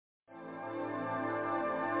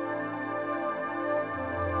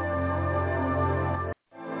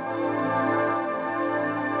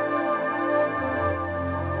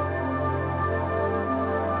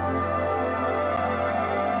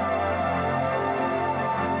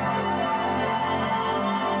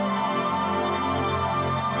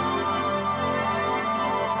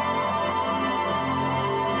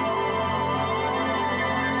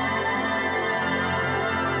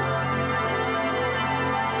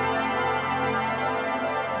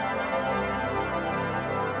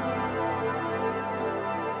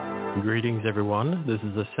Greetings, everyone. This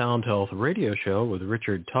is the Sound Health Radio Show with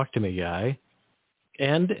Richard Talk to Me Guy,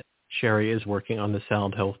 and Sherry is working on the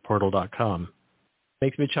soundhealthportal.com.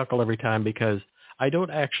 Makes me chuckle every time because I don't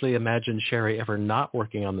actually imagine Sherry ever not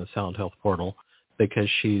working on the Sound Health Portal because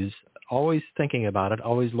she's always thinking about it,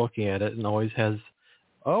 always looking at it, and always has,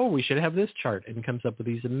 oh, we should have this chart, and comes up with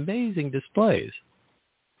these amazing displays.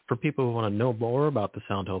 For people who want to know more about the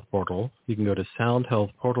Sound Health Portal, you can go to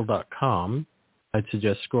soundhealthportal.com. I'd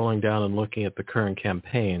suggest scrolling down and looking at the current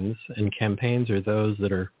campaigns, and campaigns are those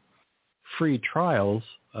that are free trials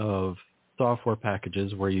of software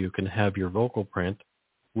packages where you can have your vocal print,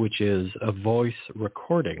 which is a voice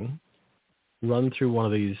recording, run through one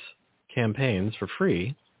of these campaigns for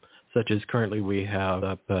free, such as currently we have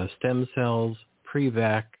up stem cells,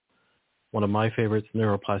 pre-vac, one of my favorites,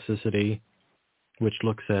 neuroplasticity, which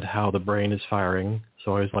looks at how the brain is firing,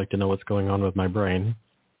 so I always like to know what's going on with my brain.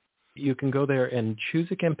 You can go there and choose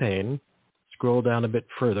a campaign, scroll down a bit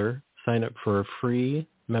further, sign up for a free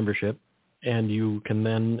membership, and you can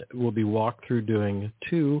then will be walked through doing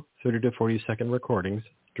 2 30 to 40 second recordings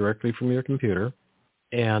directly from your computer,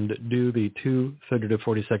 and do the 2 30 to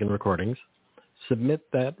 40 second recordings, submit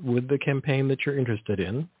that with the campaign that you're interested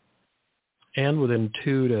in, and within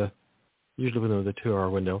usually within the 2-hour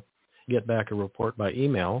window, get back a report by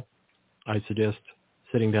email. I suggest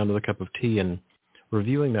sitting down with a cup of tea and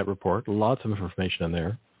reviewing that report, lots of information in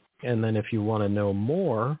there. And then if you want to know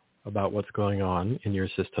more about what's going on in your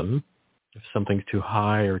system, if something's too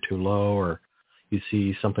high or too low, or you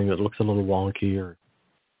see something that looks a little wonky, or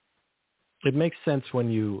it makes sense when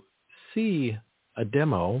you see a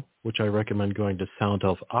demo, which I recommend going to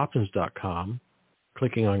soundhealthoptions.com,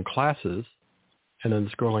 clicking on classes, and then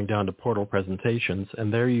scrolling down to portal presentations,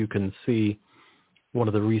 and there you can see one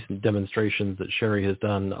of the recent demonstrations that Sherry has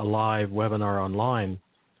done, a live webinar online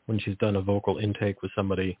when she's done a vocal intake with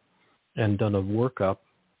somebody and done a workup,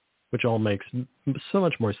 which all makes so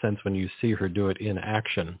much more sense when you see her do it in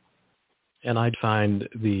action. And I find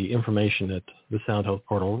the information at the Sound Health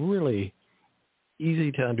Portal really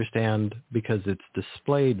easy to understand because it's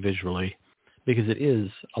displayed visually, because it is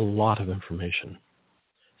a lot of information.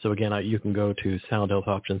 So again, you can go to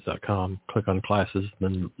soundhealthoptions.com, click on classes,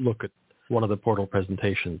 then look at one of the portal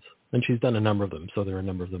presentations. And she's done a number of them, so there are a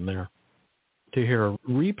number of them there. To hear a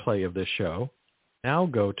replay of this show, now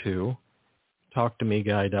go to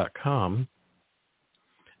talktomeguy.com.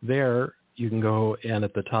 There you can go, and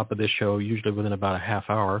at the top of this show, usually within about a half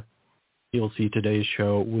hour, you'll see today's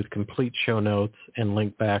show with complete show notes and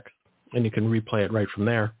link back, and you can replay it right from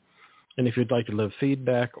there. And if you'd like to leave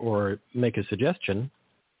feedback or make a suggestion,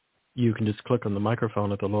 you can just click on the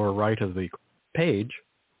microphone at the lower right of the page,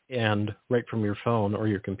 and right from your phone or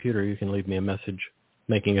your computer, you can leave me a message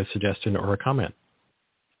making a suggestion or a comment.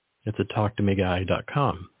 It's at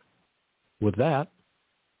talktomeguy.com. With that,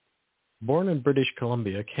 born in British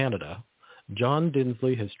Columbia, Canada, John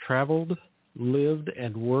Dinsley has traveled, lived,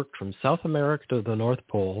 and worked from South America to the North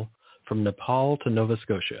Pole, from Nepal to Nova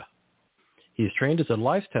Scotia. He is trained as a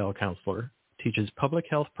lifestyle counselor, teaches public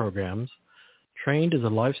health programs, trained as a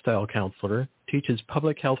lifestyle counselor, teaches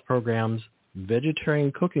public health programs,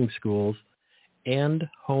 vegetarian cooking schools, and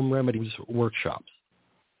home remedies workshops.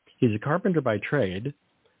 He's a carpenter by trade,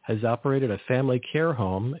 has operated a family care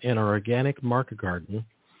home and an organic market garden,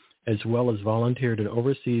 as well as volunteered in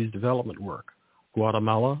overseas development work,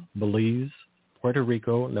 Guatemala, Belize, Puerto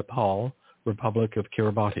Rico, Nepal, Republic of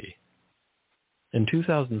Kiribati. In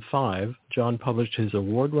 2005, John published his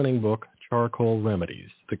award-winning book, Charcoal Remedies,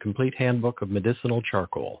 the complete handbook of medicinal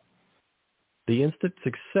charcoal. The instant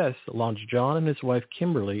success launched John and his wife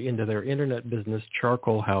Kimberly into their internet business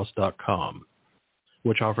charcoalhouse.com,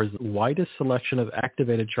 which offers the widest selection of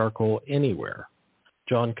activated charcoal anywhere.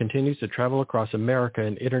 John continues to travel across America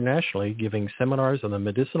and internationally, giving seminars on the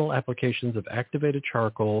medicinal applications of activated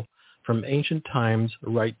charcoal from ancient times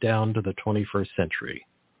right down to the 21st century.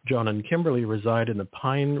 John and Kimberly reside in the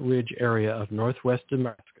Pine Ridge area of northwest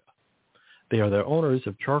Nebraska. They are the owners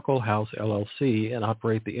of Charcoal House, LLC, and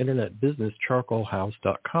operate the internet business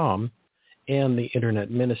charcoalhouse.com and the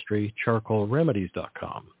internet ministry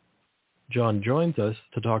charcoalremedies.com. John joins us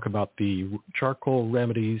to talk about the Charcoal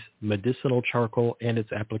Remedies, medicinal charcoal, and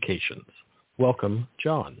its applications. Welcome,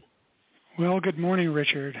 John. Well, good morning,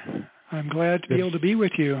 Richard. I'm glad to be able to be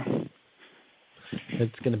with you.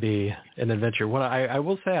 It's going to be an adventure. Well, I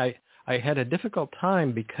will say I had a difficult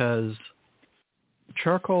time because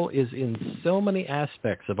charcoal is in so many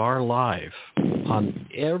aspects of our life on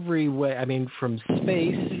every way. I mean, from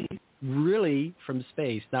space, really from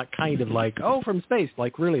space, not kind of like, oh, from space,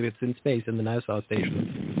 like really it's in space in the NASA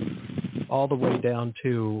station, all the way down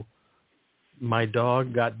to my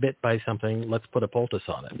dog got bit by something, let's put a poultice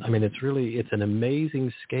on it. I mean, it's an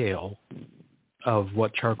amazing scale of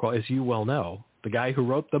what charcoal, as you well know, the guy who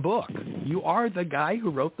wrote the book. You are the guy who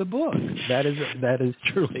wrote the book. That is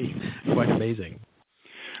truly quite amazing.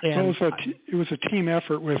 And well, it was a team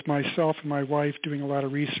effort with myself and my wife doing a lot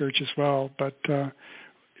of research as well. But,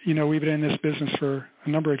 we've been in this business for a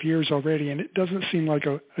number of years already, and it doesn't seem like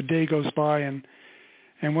a day goes by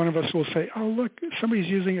and one of us will say, oh, look, somebody's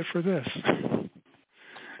using it for this.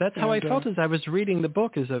 That's how I felt as I was reading the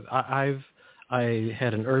book. I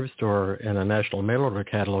had an herb store and a national mail order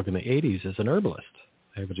catalog in the 80s as an herbalist.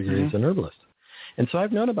 I have a degree as an herbalist. And so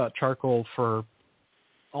I've known about charcoal for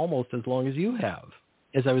almost as long as you have.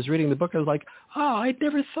 As I was reading the book, I was like, oh, I'd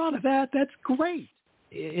never thought of that. That's great.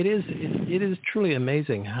 It is truly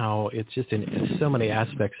amazing how it's just in so many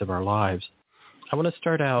aspects of our lives. I want to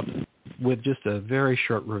start out with just a very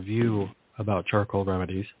short review about Charcoal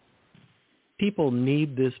Remedies. People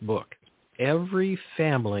need this book. Every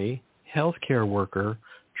family, healthcare worker,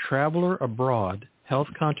 traveler abroad,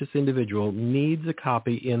 health-conscious individual needs a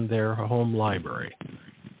copy in their home library.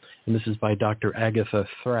 And this is by Dr. Agatha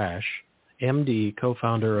Thrash, MD,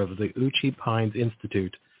 co-founder of the Uchi Pines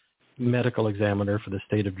Institute, medical examiner for the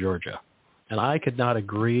state of Georgia. And I could not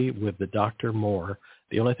agree with the doctor more.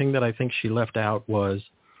 The only thing that I think she left out was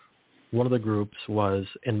one of the groups was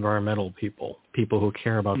environmental people who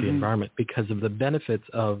care about the environment because of the benefits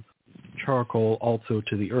of charcoal also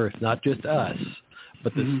to the earth, not just us,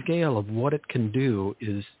 but the scale of what it can do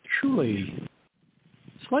is truly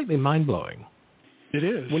slightly mind-blowing. It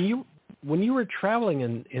is. When you were traveling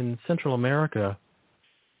in Central America,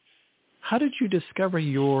 how did you discover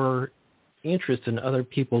your interest in other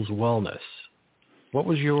people's wellness? What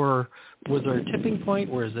was there a tipping point?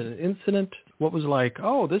 Was it an incident? What was like,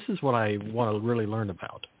 oh, this is what I want to really learn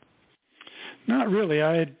about? Not really.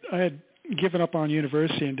 I had given up on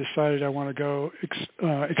university and decided I want to go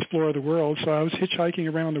explore the world. So I was hitchhiking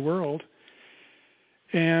around the world.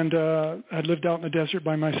 And I'd lived out in the desert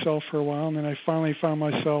by myself for a while. And then I finally found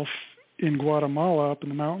myself in Guatemala up in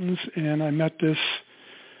the mountains. And I met this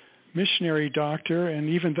missionary doctor. And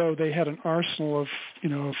even though they had an arsenal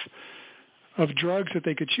of drugs that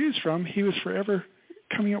they could choose from, he was forever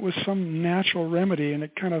coming up with some natural remedy, and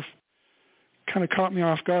it kind of caught me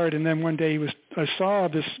off guard. And then one day I saw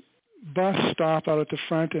this bus stop out at the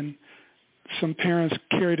front, and some parents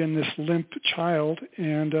carried in this limp child.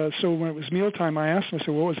 And so when it was mealtime, I asked him, I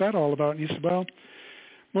said, what was that all about? And he said, well,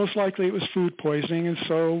 most likely it was food poisoning. And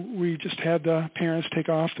so we just had the parents take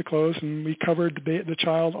off the clothes, and we covered the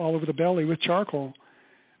child all over the belly with charcoal.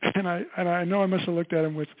 And I know I must have looked at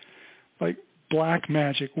him with like black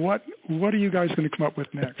magic. What are you guys going to come up with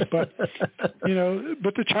next? But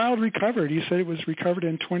but the child recovered. He said it was recovered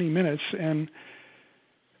in 20 minutes, and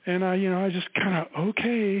I just kind of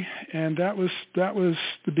okay, and that was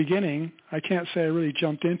the beginning. I can't say I really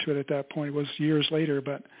jumped into it at that point. It was years later,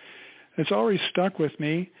 but it's always stuck with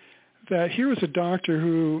me that here was a doctor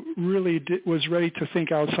who really was ready to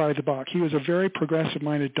think outside the box. He was a very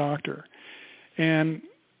progressive-minded doctor, and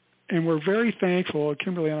we're very thankful,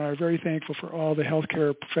 Kimberly and I are very thankful for all the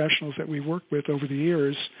healthcare professionals that we've worked with over the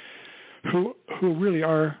years who really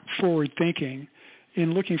are forward-thinking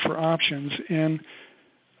in looking for options.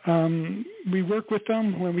 And we work with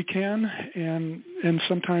them when we can, and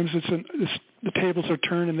sometimes the tables are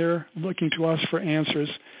turned and they're looking to us for answers.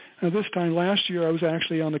 Now, this time last year, I was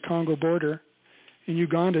actually on the Congo border in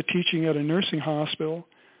Uganda teaching at a nursing hospital.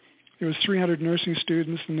 There was 300 nursing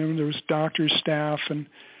students, and then there was doctors, staff, and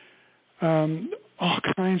all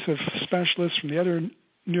kinds of specialists from the other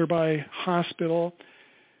nearby hospital.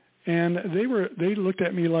 And they looked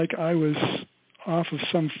at me like I was off of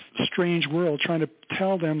some strange world, trying to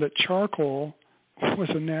tell them that charcoal was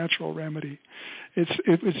a natural remedy.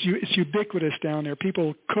 It's ubiquitous down there.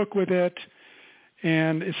 People cook with it,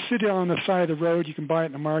 and it's sitting on the side of the road. You can buy it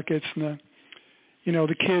in the markets, and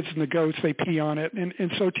the kids and the goats, they pee on it.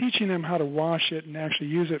 And so teaching them how to wash it and actually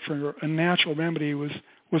use it for a natural remedy was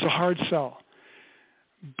a hard sell.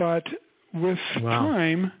 But with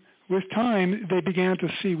time, they began to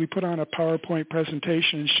see, we put on a PowerPoint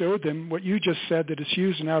presentation and showed them what you just said, that it's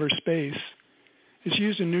used in outer space. It's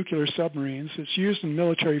used in nuclear submarines. It's used in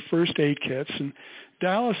military first aid kits and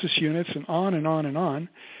dialysis units and on and on and on.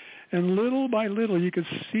 And little by little, you could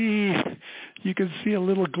see a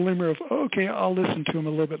little glimmer of, okay, I'll listen to him a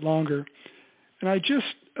little bit longer. And I just,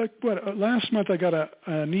 last month I got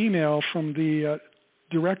an email from the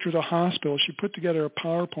director of the hospital. She put together a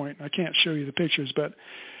PowerPoint. I can't show you the pictures, but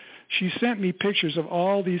she sent me pictures of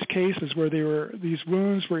all these cases where these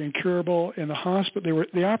wounds were incurable in the hospital.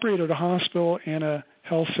 They operated at a hospital and a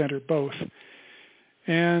health center, both.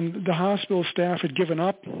 And the hospital staff had given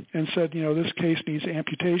up and said, this case needs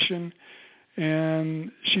amputation.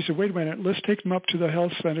 And she said, wait a minute, let's take them up to the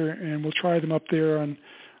health center and we'll try them up there on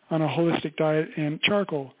a holistic diet and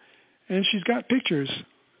charcoal. And she's got pictures,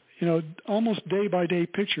 almost day-by-day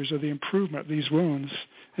pictures of the improvement of these wounds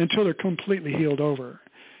until they're completely healed over.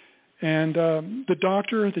 And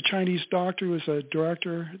the Chinese doctor was a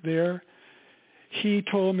director there. He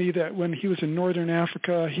told me that when he was in northern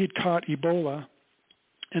Africa, he'd caught Ebola.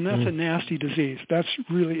 And that's a nasty disease. That's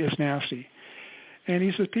really is nasty. And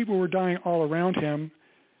he says people were dying all around him,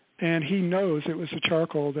 and he knows it was the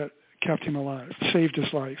charcoal that kept him alive, saved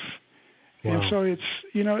his life. Wow. And so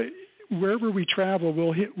it's, wherever we travel,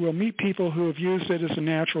 we'll meet people who have used it as a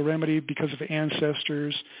natural remedy because of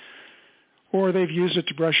ancestors, or they've used it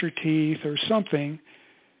to brush your teeth or something.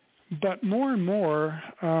 But more and more,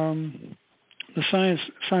 the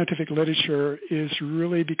scientific literature is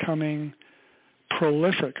really becoming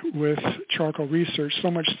prolific with charcoal research,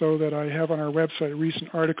 so much so that I have on our website a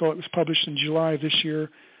recent article. It was published in July of this year.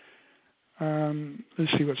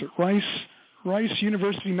 Let's see, was it Rice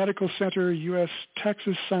University Medical Center, U.S.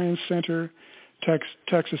 Texas Science Center,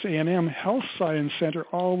 Texas A&M Health Science Center,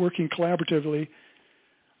 all working collaboratively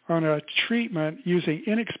on a treatment using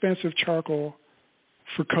inexpensive charcoal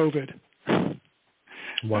for COVID. Wow.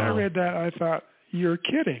 When I read that, I thought, you're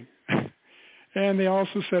kidding. And they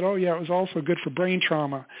also said, it was also good for brain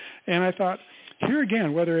trauma. And I thought, here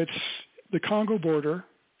again, whether it's the Congo border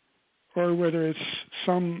or whether it's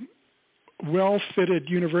some well-fitted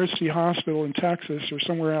university hospital in Texas or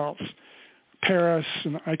somewhere else, Paris,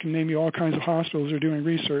 and I can name you all kinds of hospitals that are doing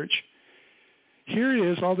research. Here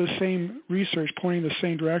it is, all the same research pointing the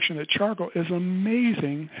same direction, that charcoal is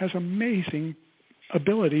amazing, has amazing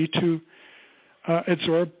ability to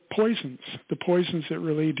absorb poisons, the poisons that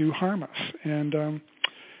really do harm us. And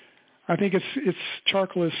I think it's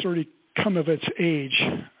charcoal has sort of come of its age.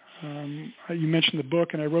 You mentioned the book,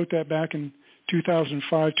 and I wrote that back in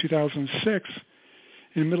 2005, 2006,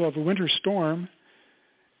 in the middle of a winter storm.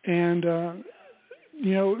 And,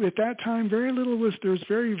 at that time, there was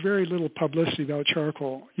very, very little publicity about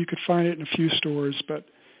charcoal. You could find it in a few stores, but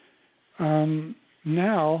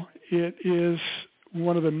now it is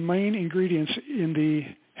one of the main ingredients in the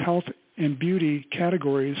health and beauty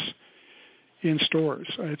categories in stores.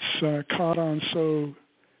 It's caught on so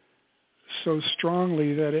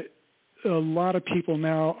strongly that a lot of people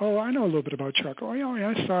now, I know a little bit about charcoal.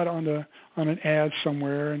 I saw it on an ad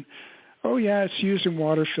somewhere, and it's used in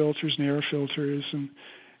water filters and air filters,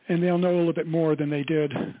 and they'll know a little bit more than they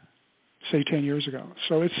did, say, 10 years ago.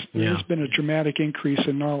 So there's been a dramatic increase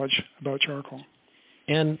in knowledge about charcoal.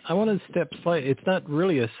 And I want to step slightly. It's not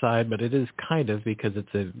really a side, but it is kind of, because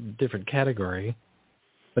it's a different category.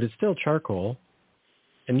 But it's still charcoal.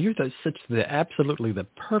 And you're absolutely the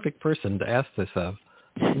perfect person to ask this of.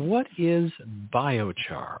 What is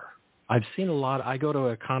biochar? I've seen a lot. I go to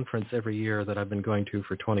a conference every year that I've been going to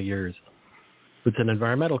for 20 years. It's an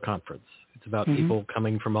environmental conference. It's about people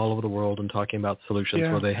coming from all over the world and talking about solutions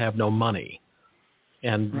where they have no money.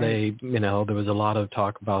 And there was a lot of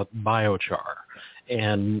talk about biochar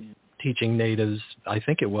and teaching natives, I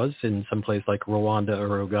think it was in some place like Rwanda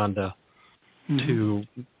or Uganda, to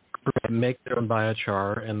make their own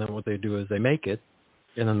biochar. And then what they do is they make it,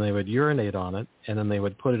 and then they would urinate on it, and then they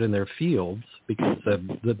would put it in their fields because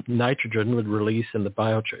the nitrogen would release in the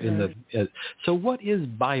biochar. So what is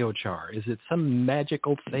biochar? Is it some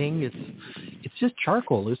magical thing? It's just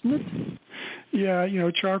charcoal, isn't it? Yeah,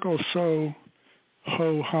 charcoal is so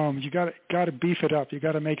ho-hum. You got to beef it up. You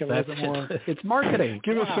got to make it a little bit more. It's marketing.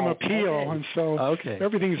 Give us some appeal. Okay. And so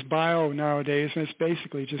everything's bio nowadays, and it's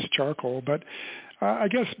basically just charcoal. But I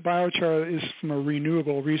guess biochar is from a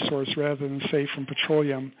renewable resource rather than, say, from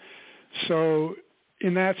petroleum. So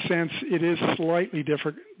in that sense, it is slightly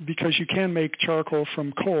different because you can make charcoal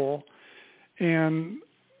from coal, and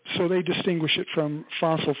so they distinguish it from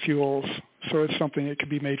fossil fuels. So it's something that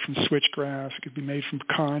could be made from switchgrass, could be made from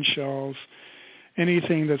conch shells.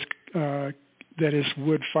 Anything that is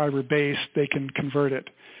wood fiber based, they can convert it.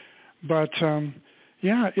 But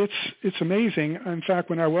it's amazing. In fact,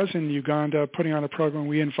 when I was in Uganda putting on a program,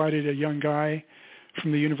 we invited a young guy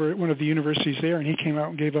from one of the universities there, and he came out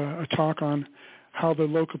and gave a talk on how the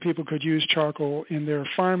local people could use charcoal in their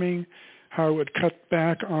farming, how it would cut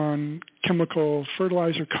back on chemical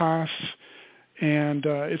fertilizer costs, and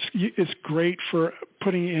it's great for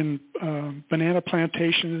putting in banana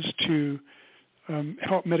plantations to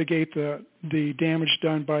help mitigate the damage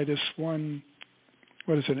done by this one,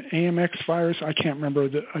 what is it, an AMX virus? I can't remember.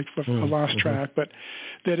 I lost track, but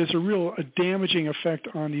that is a damaging effect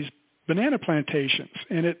on these banana plantations.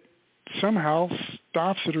 And it somehow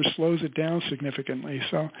stops it or slows it down significantly.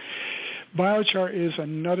 So biochar is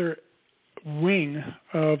another wing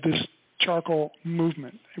of this charcoal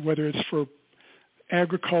movement, whether it's for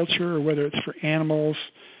agriculture or whether it's for animals,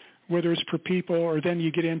 whether it's for people, or then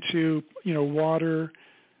you get into, water,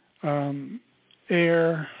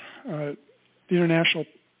 air, the International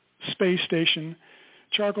Space Station.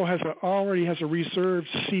 Charcoal already has a reserved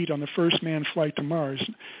seat on the first manned flight to Mars.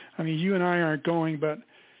 I mean, you and I aren't going, but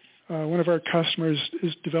one of our customers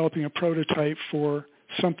is developing a prototype for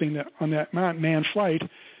something that on that manned flight,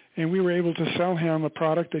 and we were able to sell him a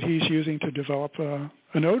product that he's using to develop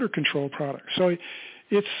an odor control product. So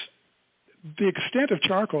it's the extent of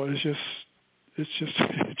charcoal is it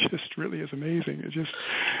just really is amazing. It just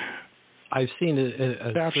I've seen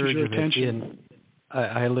a captures your surge of attention.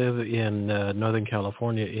 I live in Northern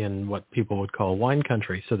California in what people would call wine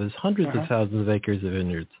country. So there's hundreds of thousands of acres of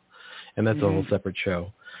vineyards, and that's a whole separate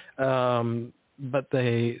show. But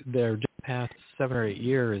they're just past 7 or 8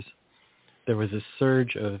 years, there was a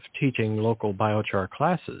surge of teaching local biochar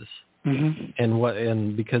classes.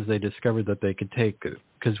 And because they discovered that they could take,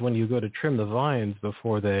 because when you go to trim the vines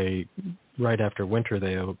right after winter,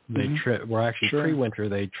 pre-winter,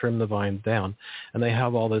 they trim the vines down, and they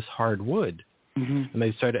have all this hard wood. And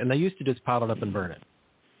they used to just pile it up and burn it.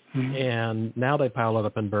 And now they pile it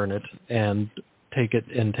up and burn it and take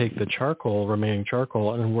the remaining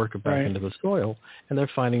charcoal and work it back into the soil. And they're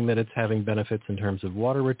finding that it's having benefits in terms of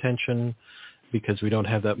water retention, because we don't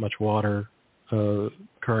have that much water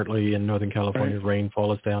currently in Northern California.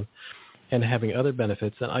 Rainfall is down, and having other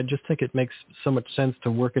benefits. And I just think it makes so much sense to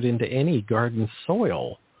work it into any garden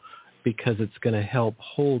soil, because it's going to help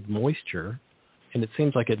hold moisture. And it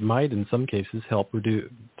seems like it might, in some cases, help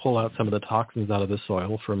pull out some of the toxins out of the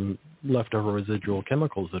soil from leftover residual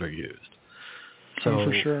chemicals that are used. So,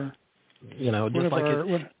 for sure.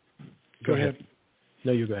 Go ahead.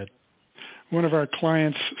 No, you go ahead. One of our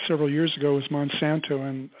clients several years ago was Monsanto,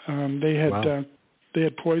 and they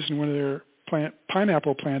had poisoned one of their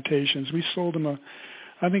pineapple plantations. We sold them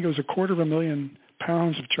I think it was 250,000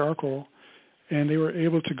 pounds of charcoal, and they were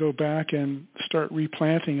able to go back and start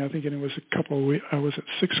replanting. I think it was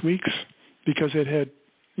 6 weeks, because it had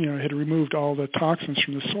removed all the toxins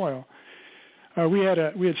from the soil. We had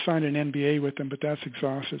signed an NDA with them, but that's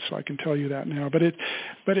exhausted, so I can tell you that now. But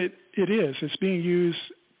it's being used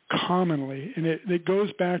commonly, and it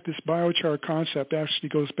goes back. This biochar concept actually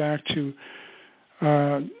goes back to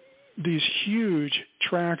these huge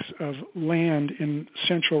tracts of land in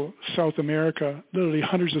Central South America, literally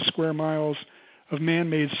hundreds of square miles of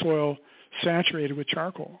man-made soil saturated with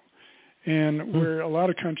charcoal. And where a lot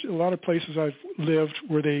of places I've lived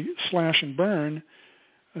where they slash and burn,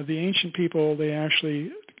 the ancient people, they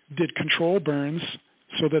actually did control burns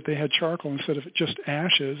so that they had charcoal instead of just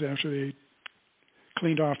ashes after they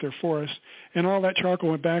cleaned off their forest. And all that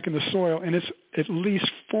charcoal went back in the soil, and it's at least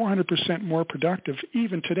 400% more productive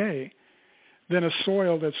even today than a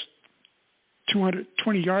soil that's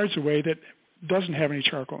 220 yards away that doesn't have any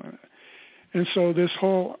charcoal in it. And so this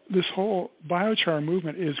whole biochar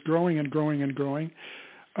movement is growing and growing and growing.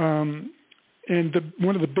 And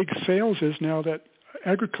one of the big sales is now that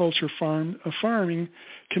agriculture farming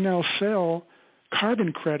can now sell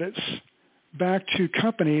carbon credits back to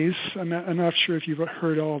companies. I'm not sure if you've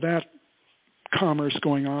heard all that commerce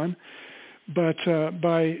going on, but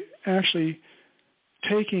by actually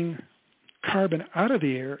taking carbon out of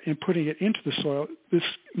the air and putting it into the soil, this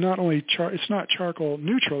it's not charcoal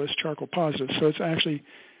neutral, it's charcoal positive. So it's actually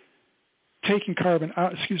taking carbon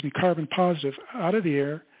positive out of the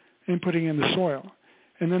air and putting it in the soil.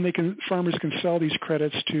 And then farmers can sell these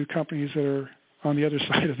credits to companies that are on the other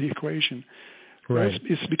side of the equation. Right.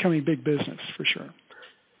 It's becoming big business for sure.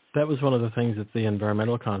 That was one of the things at the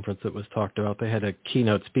environmental conference that was talked about. They had a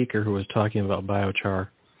keynote speaker who was talking about biochar,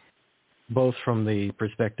 both from the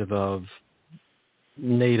perspective of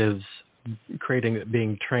natives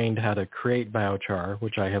being trained how to create biochar,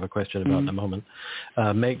 which I have a question about in a moment,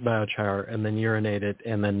 make biochar and then urinate it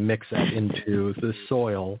and then mix it into the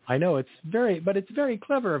soil. I know it's very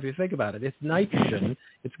clever if you think about it. It's nitrogen.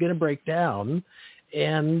 It's going to break down,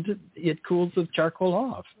 and it cools the charcoal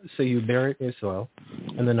off. So you bury it in your soil,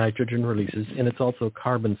 and the nitrogen releases, and it's also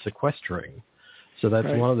carbon sequestering. So that's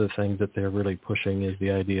one of the things that they're really pushing, is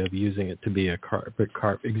the idea of using it to be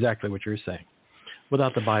exactly what you're saying,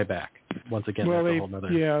 without the buyback. Once again, that's a whole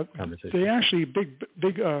other conversation. They actually,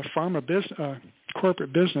 big pharma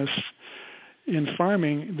corporate business in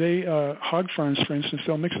farming, they hog farms, for instance,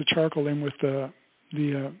 they'll mix the charcoal in with the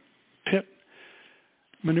pit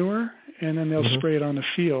manure, and then they'll spray it on the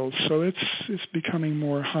field. So it's becoming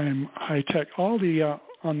more high tech. All the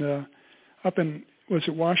up in was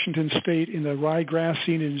it Washington State in the ryegrass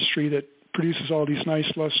seed industry that produces all these nice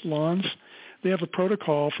lush lawns. They have a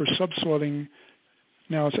protocol for subsoiling.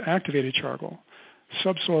 Now it's activated charcoal.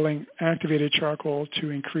 Subsoiling activated charcoal to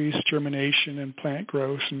increase germination and plant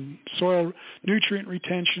growth and soil nutrient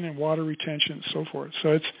retention and water retention and so forth.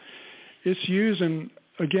 So it's used in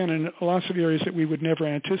lots of areas that we would never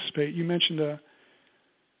anticipate. You mentioned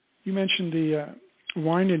the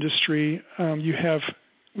wine industry.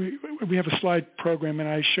 We have a slide program, and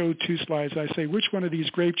I showed 2 slides. I say, which one of these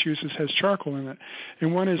grape juices has charcoal in it?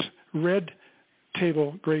 And one is red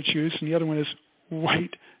table grape juice, and the other one is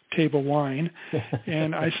white table wine.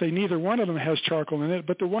 And I say neither one of them has charcoal in it,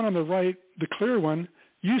 but the one on the right, the clear one,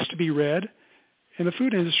 used to be red, and the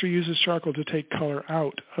food industry uses charcoal to take color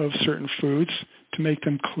out of certain foods to make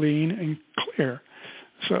them clean and clear.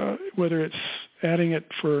 So whether it's adding it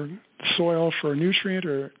for soil for a nutrient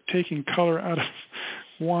or taking color out of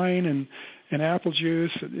wine and apple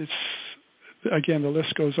juice, it's, again, the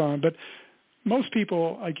list goes on. But most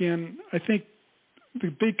people, again, I think the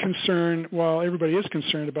big concern, while everybody is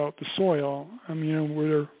concerned about the soil,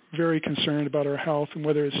 we're very concerned about our health, and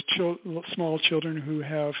whether it's small children who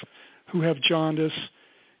have jaundice,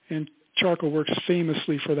 and charcoal works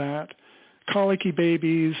famously for that. Colicky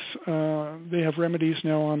babies, they have remedies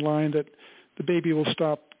now online that the baby will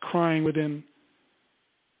stop crying within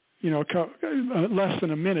less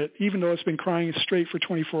than a minute, even though it's been crying straight for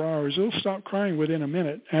 24 hours. It'll stop crying within a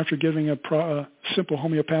minute after giving a simple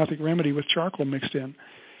homeopathic remedy with charcoal mixed in.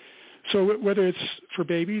 So whether it's for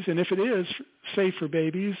babies, and if it is safe for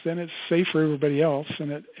babies, then it's safe for everybody else,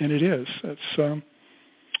 and it is.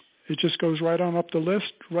 It just goes right on up the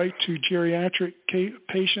list, right to geriatric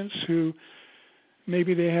patients who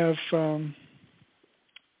maybe they have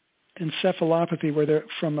encephalopathy, where they're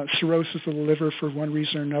from a cirrhosis of the liver for one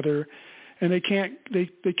reason or another, and they can't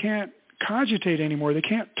cogitate anymore. They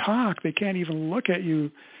can't talk. They can't even look at you.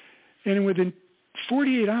 And within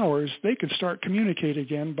 48 hours, they could start communicating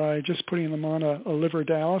again by just putting them on a liver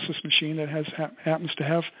dialysis machine that happens to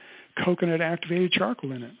have coconut-activated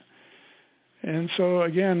charcoal in it. And so,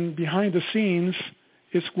 again, behind the scenes,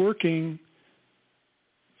 it's working,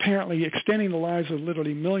 apparently extending the lives of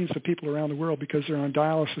literally millions of people around the world because they're on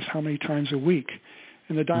dialysis how many times a week.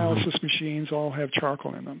 And the dialysis machines all have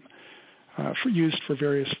charcoal in them, used for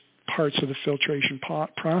various parts of the filtration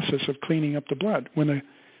process of cleaning up the blood. When the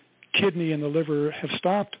kidney and the liver have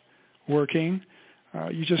stopped working,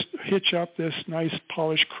 you just hitch up this nice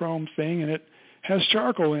polished chrome thing, and it has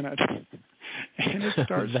charcoal in it. And it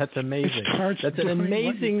starts. That's amazing. That's an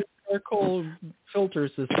amazing charcoal filter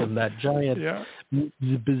system, that giant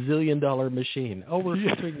bazillion-dollar machine. Oh, we're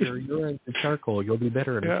filtering your urine to charcoal. You'll be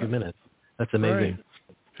better in a few minutes. That's amazing.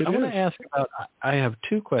 Right. I want to ask about, I have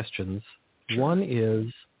 2 questions. Sure. One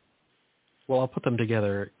is, well, I'll put them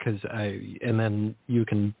together and then you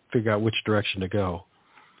can figure out which direction to go.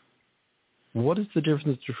 What is the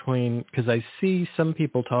difference between, because I see some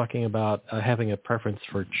people talking about having a preference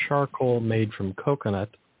for charcoal made from coconut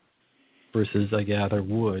versus, I gather,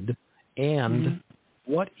 wood, and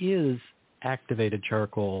what is activated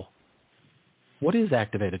charcoal? What is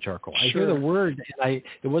activated charcoal? I hear the word, and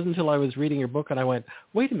it wasn't until I was reading your book and I went,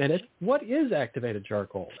 wait a minute, what is activated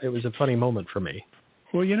charcoal? It was a funny moment for me.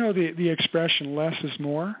 Well, the expression less is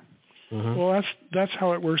more. Mm-hmm. Well, that's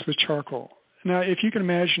how it works with charcoal. Now, if you can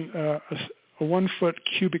imagine a 1-foot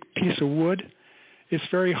cubic piece of wood, it's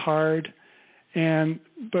very hard,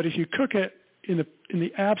 but if you cook it in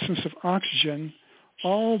the absence of oxygen,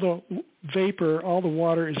 all the vapor, all the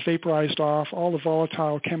water is vaporized off, all the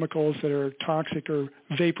volatile chemicals that are toxic are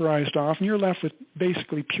vaporized off, and you're left with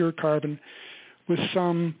basically pure carbon with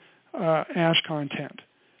some ash content.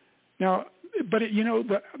 Now, but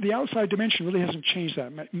the outside dimension really hasn't changed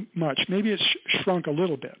that much. Maybe it's shrunk a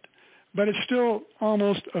little bit, but it's still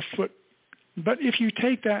almost a foot. But if you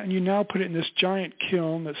take that and you now put it in this giant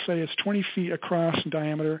kiln that say it's 20 feet across in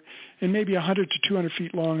diameter and maybe 100 to 200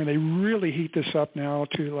 feet long, and they really heat this up now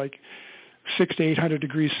to like 600 to 800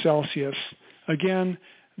 degrees Celsius, again,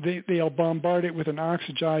 they'll bombard it with an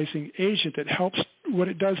oxidizing agent that helps. What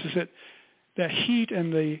it does is that heat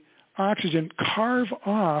and the oxygen carve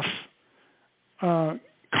off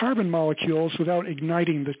carbon molecules without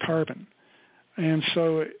igniting the carbon. And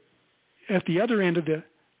so at the other end of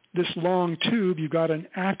this long tube, you've got an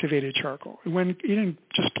activated charcoal. When eating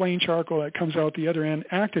just plain charcoal, that comes out the other end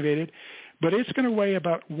activated, but it's going to weigh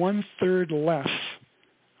about 1/3 less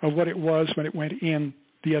of what it was when it went in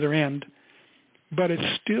the other end. But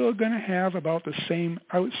it's still going to have about the same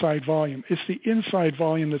outside volume. It's the inside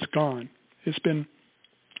volume that's gone. It's been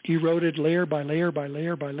eroded layer by layer by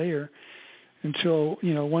layer by layer until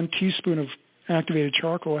 1 teaspoon of activated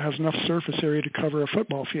charcoal has enough surface area to cover a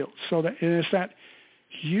football field. So that it's that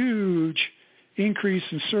huge increase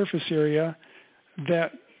in surface area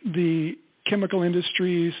that the chemical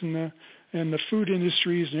industries and the food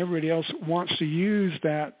industries and everybody else wants to use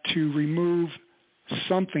that to remove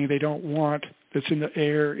something they don't want that's in the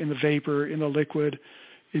air, in the vapor, in the liquid,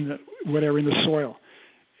 in the whatever, in the soil.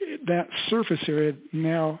 That surface area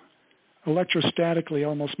now electrostatically,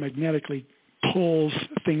 almost magnetically, pulls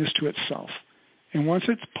things to itself. And once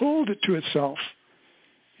it's pulled it to itself,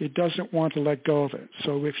 it doesn't want to let go of it.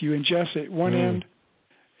 So if you ingest it at one end,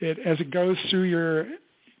 as it goes through your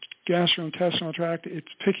gastrointestinal tract, it's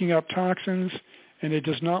picking up toxins, and it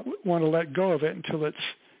does not want to let go of it until it's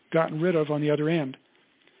gotten rid of on the other end.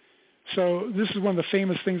 So this is one of the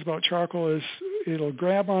famous things about charcoal is it'll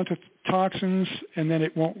grab onto toxins, and then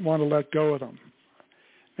it won't want to let go of them.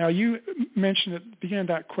 Now, you mentioned at the beginning of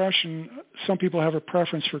that question, some people have a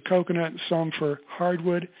preference for coconut, some for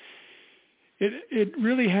hardwood. It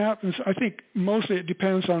really happens. I think mostly it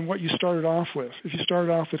depends on what you started off with. If you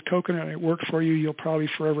started off with coconut and it worked for you, you'll probably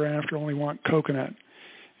forever after only want coconut.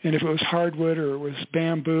 And if it was hardwood or it was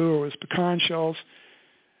bamboo or it was pecan shells,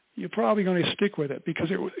 you're probably going to stick with it because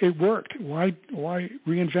it worked. Why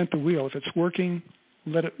reinvent the wheel? If it's working,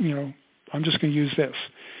 let it. I'm just going to use this.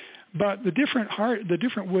 But the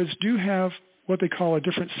different woods do have what they call a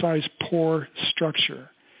different size pore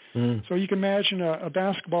structure. So you can imagine a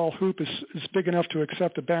basketball hoop is big enough to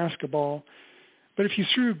accept a basketball, but if you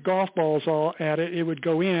threw golf balls all at it, it would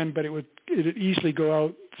go in, but it would easily go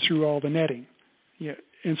out through all the netting. Yeah.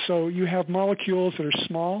 And so you have molecules that are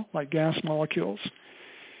small, like gas molecules,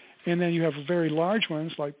 and then you have very large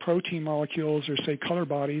ones like protein molecules or say color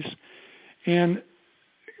bodies. And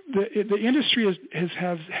the industry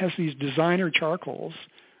has these designer charcoals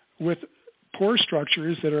with pore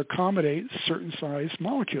structures that accommodate certain size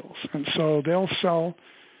molecules. And so they'll sell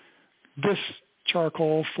this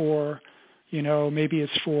charcoal for, maybe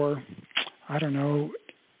it's for,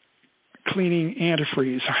 cleaning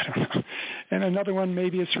antifreeze, I don't know. And another one,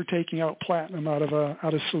 maybe it's for taking out platinum out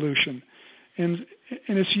of solution. And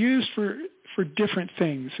it's used for different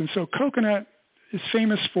things. And so coconut is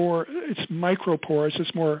famous for its micropores.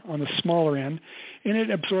 It's more on the smaller end, and it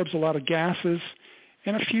absorbs a lot of gases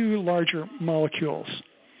and a few larger molecules.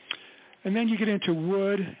 And then you get into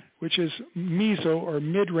wood, which is meso or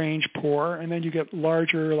mid-range pore, and then you get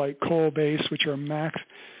larger like coal base, which are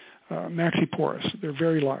maxiporous. They're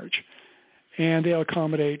very large. And they'll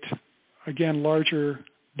accommodate, again, larger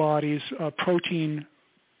bodies, protein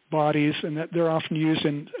bodies, and that they're often used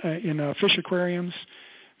in fish aquariums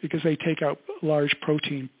because they take out large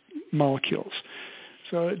protein molecules.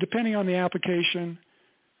 So depending on the application,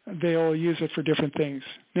 they'll use it for different things.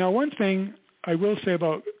 Now, one thing I will say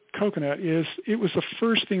about coconut is it was the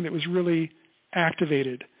first thing that was really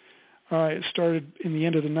activated. It started in the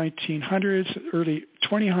end of the 1900s, early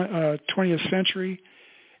 20th century,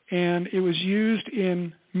 and it was used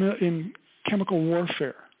in chemical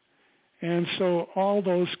warfare. And so all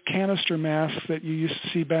those canister masks that you used to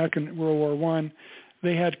see back in World War I,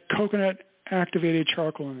 they had coconut-activated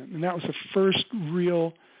charcoal in it, and that was the first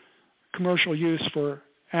real commercial use for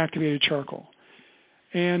activated charcoal.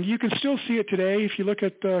 And you can still see it today. If you look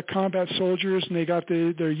at the combat soldiers and they got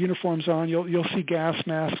their uniforms on, you'll see gas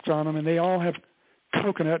masks on them, and they all have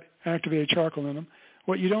coconut-activated charcoal in them.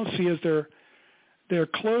 What you don't see is their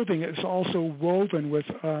clothing is also woven with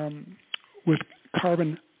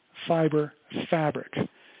carbon fiber fabric.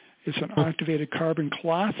 It's an activated carbon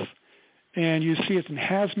cloth, and you see it in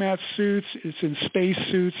hazmat suits, it's in space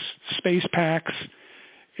suits, space packs,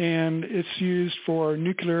 and it's used for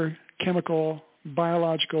nuclear, chemical,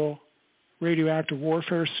 biological, radioactive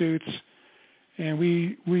warfare suits. And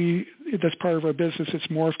we that's part of our business. It's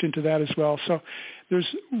morphed into that as well. So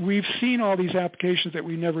we've seen all these applications that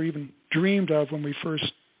we never even dreamed of when we first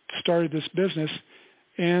started this business,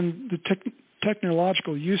 and the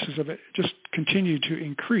technological uses of it just continue to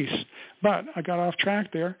increase. But I got off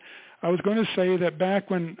track there. I was going to say that back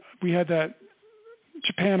when we had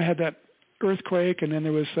Japan had that earthquake, and then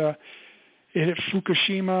there was it hit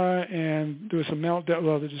Fukushima, and there was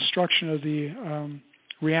the destruction of the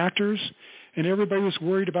reactors, and everybody was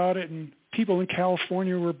worried about it, and people in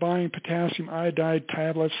California were buying potassium iodide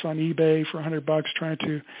tablets on eBay for $100 trying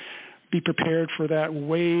to be prepared for that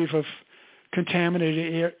wave of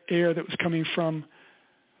contaminated air that was coming from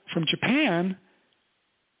Japan.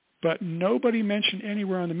 But nobody mentioned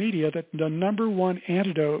anywhere on the media that the number one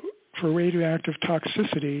antidote for radioactive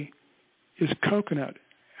toxicity is coconut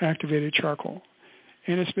activated charcoal.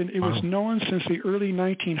 And it was known since the early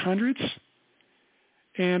 1900s,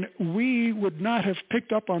 And we would not have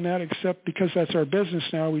picked up on that except because that's our business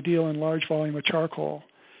now. We deal in large volume of charcoal.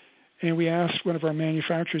 And we asked one of our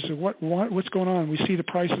manufacturers, what's going on? We see the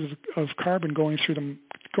prices of carbon going through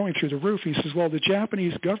the roof. He says, well, the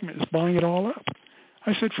Japanese government is buying it all up.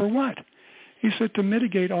 I said, for what? He said, to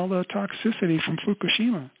mitigate all the toxicity from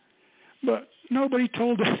Fukushima. But nobody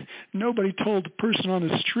told the person on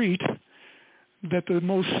the street that the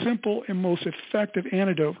most simple and most effective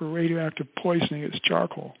antidote for radioactive poisoning is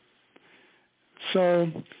charcoal.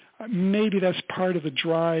 So maybe that's part of the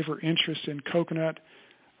drive or interest in coconut.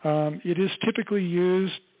 It is typically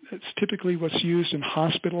used. It's typically what's used in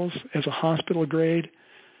hospitals as a hospital grade.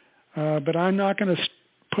 But I'm not going to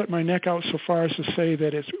put my neck out so far as to say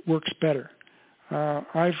that it works better.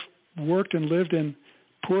 I've worked and lived in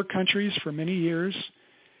poor countries for many years.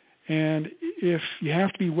 And if you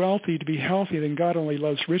have to be wealthy to be healthy, then God only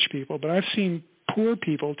loves rich people. But I've seen poor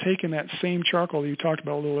people taking that same charcoal that you talked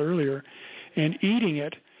about a little earlier and eating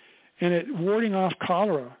it, and it warding off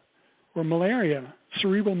cholera or malaria,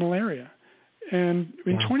 cerebral malaria. And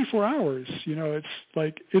in 24 hours,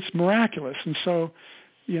 it's miraculous. And so,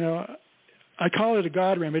 I call it a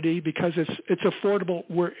God remedy because it's affordable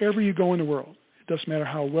wherever you go in the world. It doesn't matter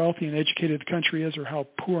how wealthy and educated the country is or how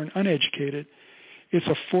poor and uneducated. It's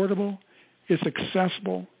affordable, it's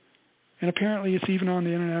accessible, and apparently it's even on the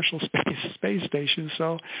International Space Station,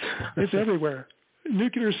 so it's everywhere.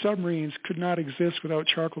 Nuclear submarines could not exist without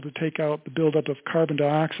charcoal to take out the buildup of carbon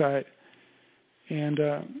dioxide. And,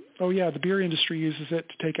 the beer industry uses it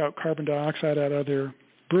to take out carbon dioxide out of their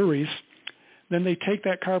breweries. Then they take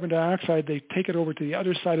that carbon dioxide, they take it over to the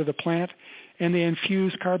other side of the plant, and they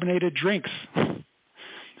infuse carbonated drinks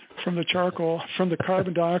from the charcoal, from the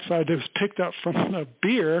carbon dioxide that was picked up from the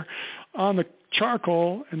beer on the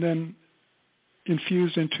charcoal and then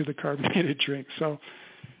infused into the carbonated drink. So,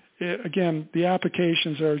 again, the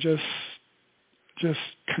applications are just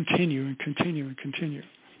continue and continue and continue.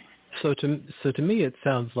 So to me, it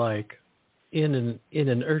sounds like in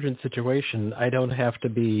an urgent situation, I don't have to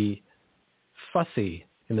be fussy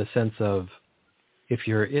in the sense of if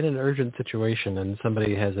you're in an urgent situation and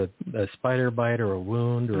somebody has a spider bite or a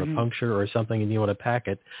wound or a puncture or something and you want to pack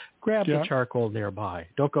it, grab the charcoal nearby.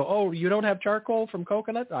 Don't go, oh, you don't have charcoal from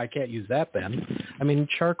coconut? I can't use that then. I mean,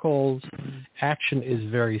 charcoal's action is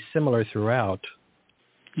very similar throughout.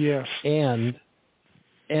 Yes. And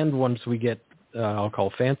once we get, I'll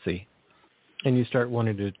call fancy, and you start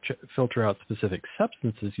wanting to filter out specific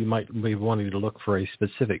substances, you might be wanting to look for a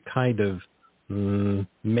specific kind of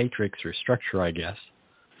matrix or structure, I guess.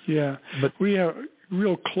 Yeah, but we have a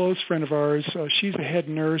real close friend of ours. She's a head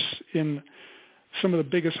nurse in some of the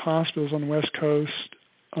biggest hospitals on the West Coast,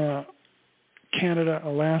 Canada,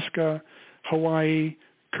 Alaska, Hawaii,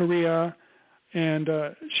 Korea, and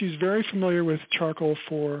she's very familiar with charcoal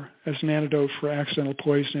as an antidote for accidental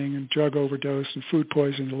poisoning and drug overdose and food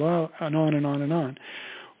poisoning, and on and on and on.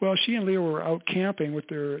 Well, she and Leo were out camping with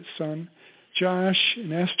their son, Josh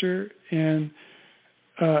and Esther, and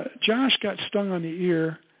Josh got stung on the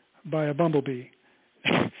ear by a bumblebee.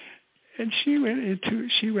 And she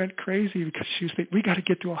went crazy because she was thinking, we got to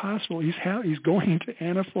get to a hospital. He's going into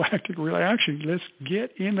anaphylactic reaction. Let's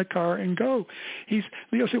get in the car and go.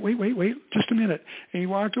 Leo said, wait, just a minute. And he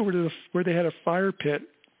walked over to where they had a fire pit,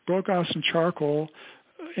 broke off some charcoal,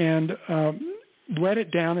 and wet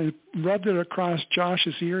it down and rubbed it across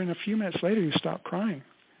Josh's ear. And a few minutes later, he stopped crying.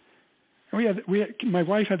 And my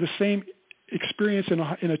wife had the same experience in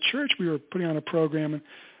a church. We were putting on a program, and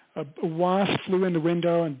a wasp flew in the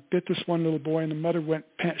window and bit this one little boy, and the mother went,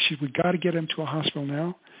 we got to get him to a hospital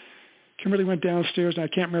now. Kimberly went downstairs, and I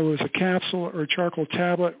can't remember if it was a capsule or a charcoal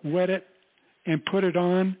tablet, wet it, and put it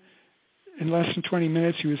on. In less than 20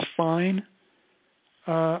 minutes, he was fine.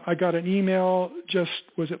 I got an email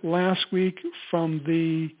last week from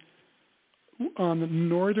on the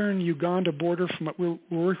northern Uganda border. We're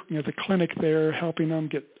working at the clinic there, helping them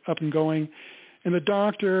get up and going. And the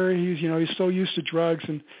doctor, he's so used to drugs,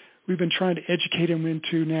 and we've been trying to educate him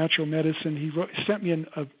into natural medicine. He sent me an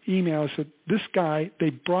email. Said, this guy, they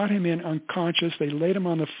brought him in unconscious. They laid him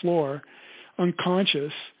on the floor,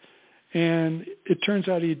 unconscious, and it turns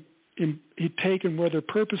out he'd taken, whether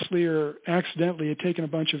purposely or accidentally, had taken a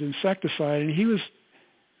bunch of insecticide, and he was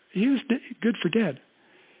good for dead.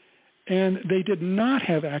 And they did not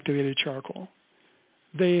have activated charcoal.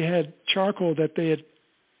 They had charcoal that they had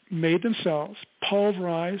made themselves,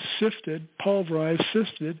 pulverized, sifted,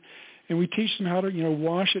 and we teach them how to,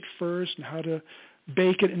 wash it first and how to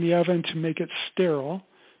bake it in the oven to make it sterile,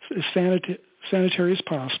 as sanitary as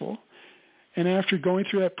possible. And after going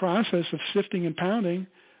through that process of sifting and pounding,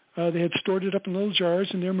 they had stored it up in little jars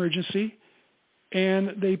in their emergency,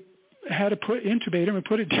 and they had to intubate him and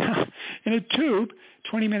put it down in a tube.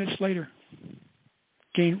 20 minutes later,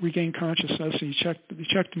 regained consciousness, and he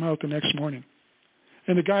checked him out the next morning.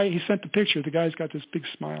 And the guy, he sent the picture. The guy's got this big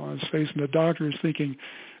smile on his face, and the doctor is thinking,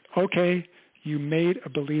 okay, you made a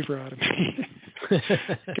believer out of me.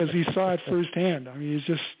 Because he saw it firsthand. I mean, it's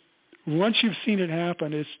just, once you've seen it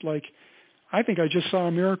happen, it's like, I think I just saw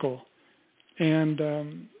a miracle. And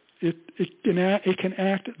it can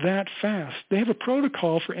act that fast. They have a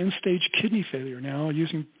protocol for end-stage kidney failure now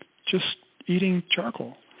using just eating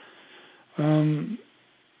charcoal.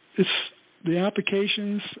 It's the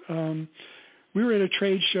applications. We were at a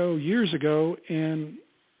trade show years ago, and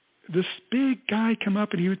this big guy come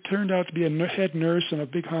up, and he turned out to be a head nurse in a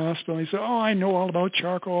big hospital. And he said, "Oh, I know all about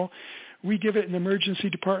charcoal. We give it in the emergency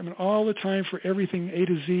department all the time for everything A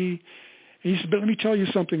to Z." And he said, "But let me tell you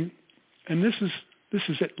something," and this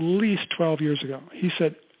is at least 12 years ago. He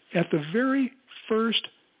said, "At the very first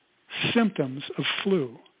symptoms of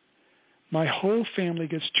flu, my whole family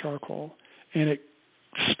gets charcoal, and it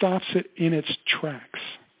stops it in its tracks,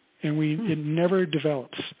 and it never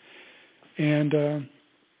develops." And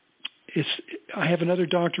I have another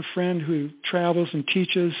doctor friend who travels and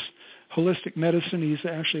teaches holistic medicine. He's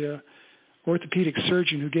actually a orthopedic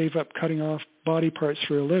surgeon who gave up cutting off body parts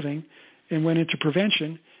for a living and went into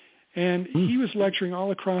prevention. And he was lecturing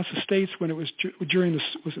all across the states when it was during the,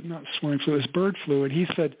 was it not swine flu, it was bird flu. And he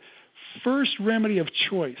said, first remedy of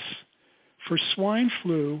choice for swine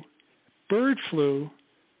flu, bird flu,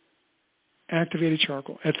 activated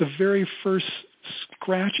charcoal. At the very first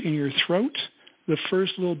scratch in your throat, the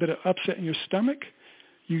first little bit of upset in your stomach,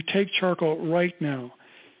 you take charcoal right now.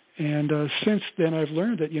 And since then, I've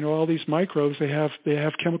learned that, all these microbes, they have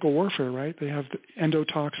chemical warfare, right? They have the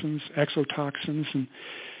endotoxins, exotoxins, and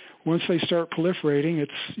once they start proliferating,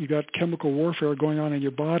 you got chemical warfare going on in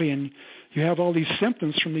your body, and you have all these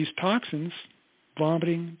symptoms from these toxins,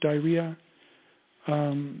 vomiting, diarrhea.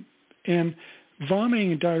 And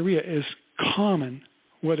vomiting and diarrhea is common,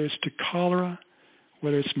 whether it's to cholera,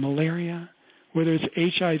 whether it's malaria, whether it's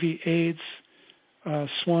HIV, AIDS,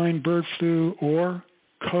 swine, bird flu, or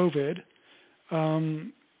COVID.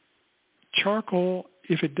 Charcoal,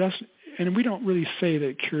 if it doesn't, and we don't really say that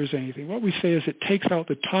it cures anything. What we say is it takes out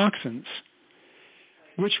the toxins,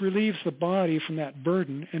 which relieves the body from that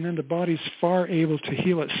burden, and then the body's far able to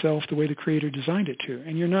heal itself the way the Creator designed it to.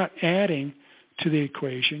 And you're not adding to the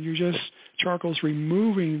equation. Charcoal's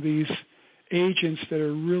removing these agents that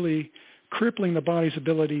are really crippling the body's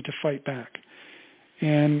ability to fight back.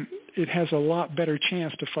 And it has a lot better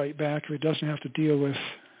chance to fight back if it doesn't have to deal with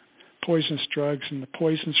poisonous drugs and the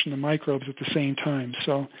poisons from the microbes at the same time.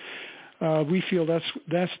 So we feel that's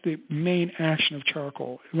the main action of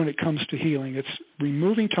charcoal when it comes to healing. It's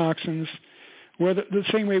removing toxins, the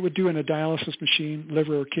same way it would do in a dialysis machine,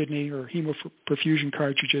 liver or kidney or hemoperfusion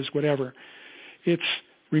cartridges, whatever. It's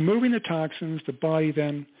removing the toxins. The body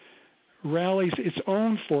then rallies its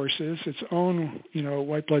own forces, its own,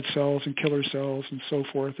 white blood cells and killer cells and so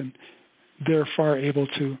forth, and they're far able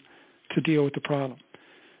to deal with the problem.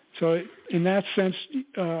 So in that sense,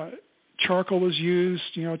 charcoal was used,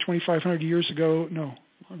 2,500 years ago, no,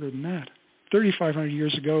 longer than that, 3,500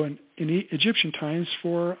 years ago in Egyptian times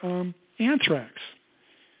for anthrax.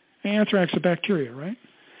 Anthrax, a bacteria, right?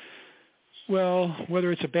 Well,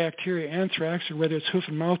 whether it's a bacteria, anthrax, or whether it's hoof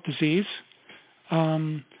and mouth disease,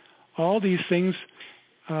 all these things,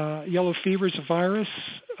 yellow fever is a virus,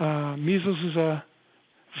 measles is a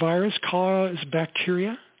virus, cholera is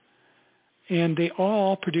bacteria, and they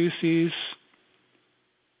all produce these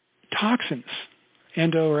toxins,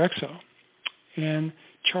 endo or exo. And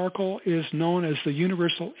charcoal is known as the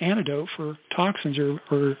universal antidote for toxins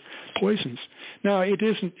or poisons. Now, it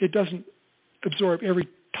doesn't absorb every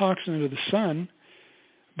toxin into the sun,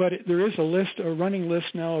 but there is a running list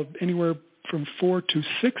now of anywhere from 4,000 to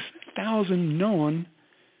 6,000 known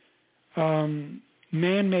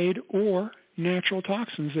man-made or natural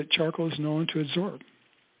toxins that charcoal is known to absorb.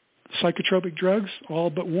 Psychotropic drugs, all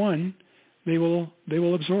but one, they will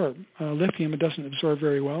absorb. Lithium, it doesn't absorb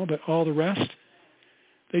very well, but all the rest,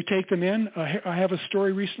 they take them in. I have a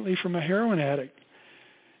story recently from a heroin addict,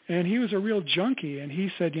 and he was a real junkie, and he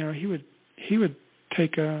said, he would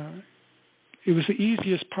take it was the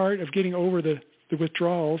easiest part of getting over the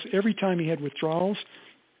withdrawals. Every time he had withdrawals,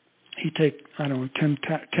 he'd take, 10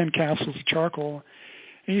 capsules of charcoal.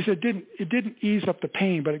 And he said it didn't ease up the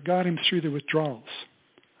pain, but it got him through the withdrawals.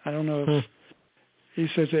 I don't know if he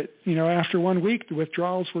says that, after 1 week, the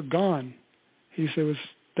withdrawals were gone. He said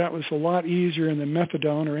that was a lot easier than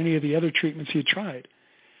methadone or any of the other treatments he had tried.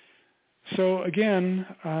 So again,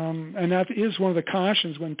 and that is one of the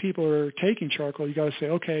cautions when people are taking charcoal. You got to say,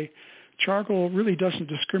 okay, charcoal really doesn't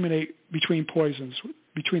discriminate between poisons,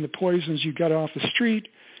 between the poisons you get off the street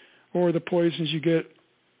or the poisons you get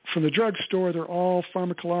from the drugstore. They're all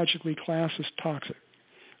pharmacologically classed as toxic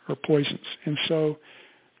or poisons. And so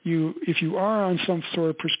if you are on some sort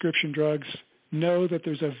of prescription drugs, know that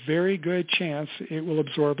there's a very good chance it will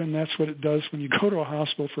absorb, and that's what it does when you go to a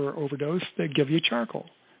hospital for an overdose. They give you charcoal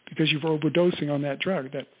because you're overdosing on that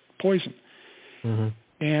drug, that poison.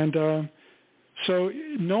 Mm-hmm. And so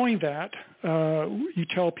knowing that, you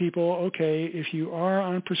tell people, okay, if you are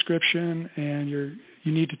on prescription and you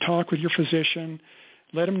need to talk with your physician,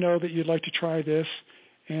 let them know that you'd like to try this.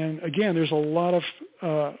 And again, there's a lot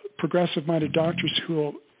of progressive-minded doctors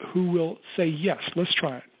who will say, yes, let's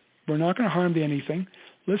try it. We're not going to harm to anything.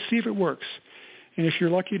 Let's see if it works. And if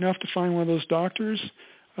you're lucky enough to find one of those doctors,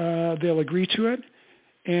 they'll agree to it,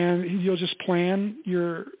 and you'll just plan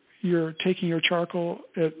you're taking your charcoal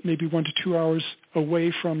at maybe 1 to 2 hours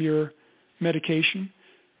away from your medication.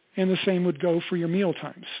 And the same would go for your meal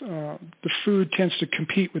times. The food tends to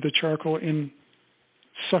compete with the charcoal in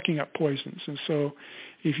sucking up poisons. And so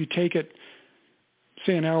if you take it,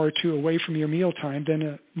 say, an hour or two away from your meal time,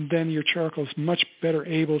 then your charcoal is much better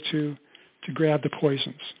able to grab the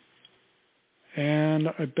poisons. And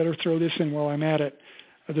I better throw this in while I'm at it.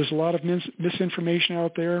 There's a lot of misinformation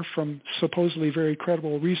out there from supposedly very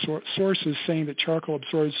credible sources saying that charcoal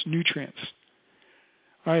absorbs nutrients.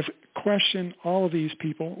 I've questioned all of these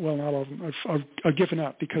people. Well, not all of them. I've given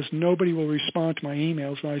up because nobody will respond to my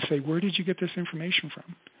emails when I say, where did you get this information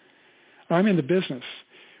from? I'm in the business.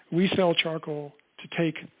 We sell charcoal to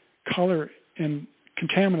take color and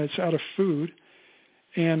contaminants out of food,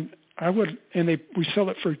 and we sell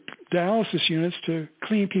it for dialysis units to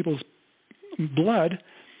clean people's blood.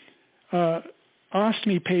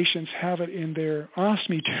 Ostomy patients have it in their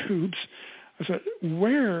ostomy tubes. I said,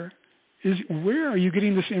 where are you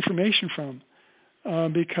getting this information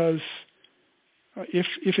from? Because if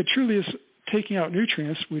it truly is taking out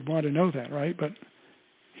nutrients, we'd want to know that, right? But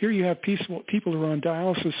here you have people who are on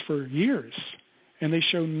dialysis for years, and they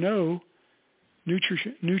show no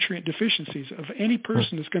nutrient deficiencies. Of any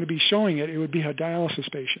person that's going to be showing it, it would be a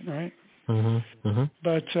dialysis patient, right? Mm-hmm. Mm-hmm.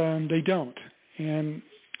 But they don't. And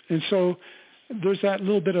so there's that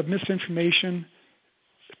little bit of misinformation.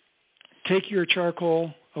 Take your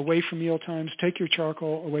charcoal away from meal times. Take your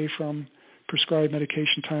charcoal away from prescribed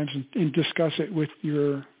medication times and discuss it with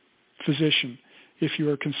your physician if you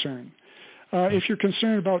are concerned. If you're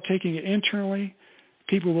concerned about taking it internally,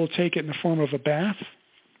 people will take it in the form of a bath.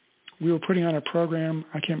 We were putting on a program,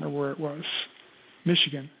 I can't remember where it was,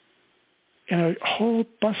 Michigan, and a whole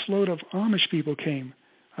busload of Amish people came.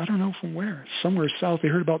 I don't know from where, somewhere south. They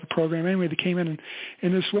heard about the program. Anyway, they came in,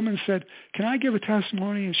 and this woman said, can I give a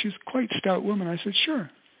testimony? And she's quite a stout woman. I said, sure.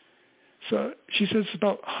 So she says it's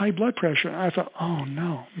about high blood pressure. And I thought, oh,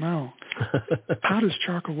 no. How does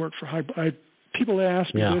charcoal work for high blood? People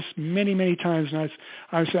asked me this many, many times, and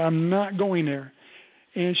I said, I'm not going there.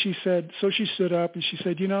 And she said, so she stood up, and she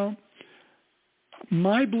said,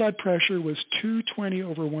 my blood pressure was 220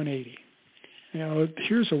 over 180.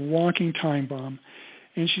 Here's a walking time bomb.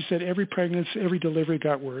 And she said every pregnancy, every delivery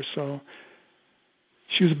got worse. So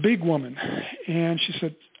she was a big woman. And she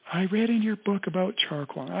said, I read in your book about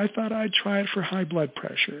charcoal. I thought I'd try it for high blood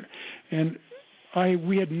pressure. And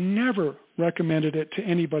we had never recommended it to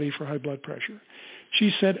anybody for high blood pressure.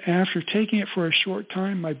 She said after taking it for a short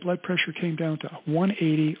time, my blood pressure came down to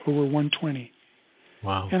 180 over 120.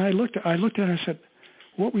 Wow. And I looked at her and I said,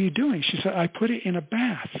 what were you doing? She said, I put it in a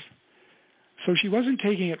bath. So she wasn't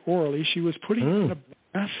taking it orally. She was putting it in a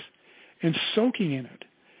bath and soaking in it.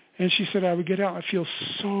 And she said, I would get out and feel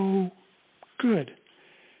so good.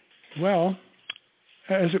 Well,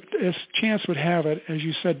 as chance would have it, as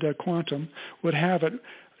you said, Quantum would have it,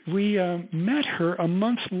 we met her a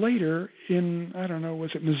month later in, I don't know,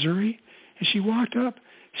 was it Missouri? And she walked up.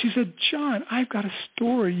 She said, John, I've got a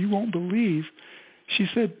story you won't believe. She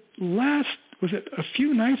said, a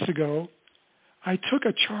few nights ago, I took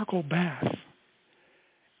a charcoal bath.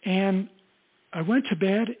 And I went to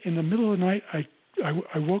bed in the middle of the night.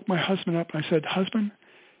 I woke my husband up. I said, husband,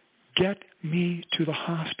 get me to the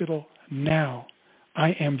hospital now.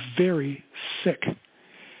 I am very sick.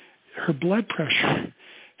 Her blood pressure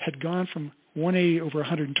had gone from 180 over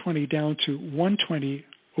 120 down to 120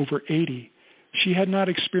 over 80. She had not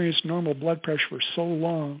experienced normal blood pressure for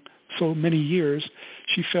so many years.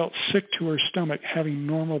 She felt sick to her stomach having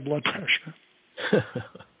normal blood pressure.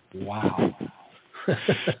 Wow.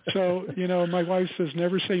 So, my wife says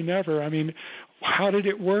never say never. I mean, how did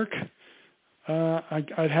it work?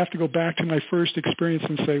 I'd have to go back to my first experience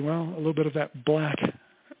and say, well, a little bit of that black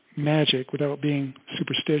magic without being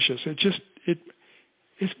superstitious.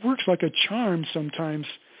 It works like a charm sometimes.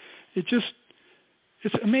 It's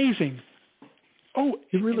amazing. Oh,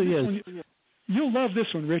 it really is. You'll love this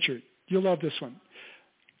one, Richard. You'll love this one.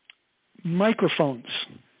 Microphones.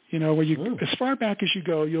 Where you, as far back as you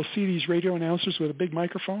go, you'll see these radio announcers with a big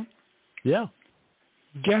microphone. Yeah.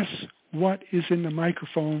 Guess what is in the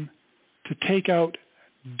microphone to take out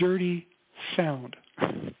dirty sound?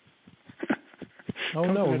 Oh,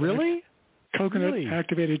 no, really?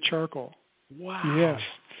 Coconut-activated charcoal. Wow. Yes.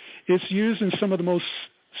 It's used in some of the most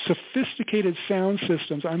sophisticated sound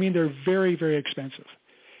systems. I mean, they're very, very expensive.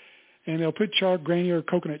 And they'll put granular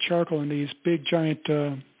coconut charcoal in these big, giant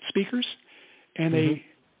speakers, and they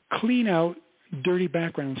clean out dirty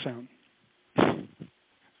background sound.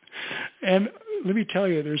 And let me tell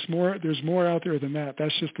you, there's more out there than that.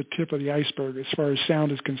 That's just the tip of the iceberg as far as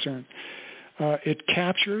sound is concerned. It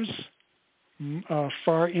captures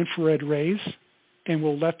far infrared rays and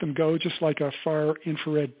will let them go just like a far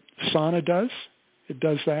infrared sauna does. It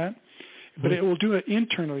does that. But it will do it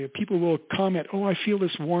internally. People will comment, oh, I feel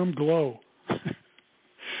this warm glow.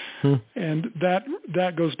 And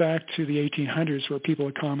that goes back to the 1800s where people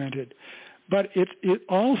had commented. But it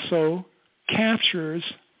also captures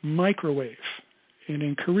microwave. And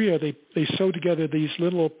in Korea, they sew together these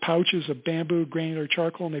little pouches of bamboo granular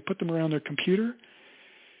charcoal, and they put them around their computer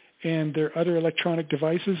and their other electronic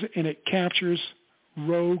devices, and it captures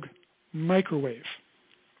rogue microwave.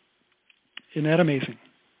 Isn't that amazing?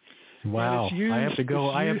 Wow. I have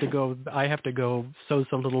to go sew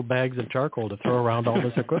some little bags of charcoal to throw around all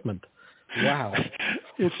this equipment. Wow.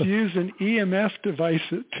 It's used an EMF device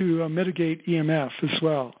to mitigate EMF as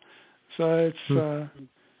well. So it's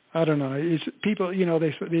I don't know. It's people,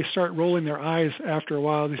 they start rolling their eyes after a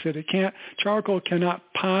while. They said charcoal cannot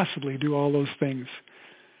possibly do all those things.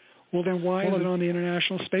 Well, then why is it on the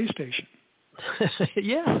International Space Station?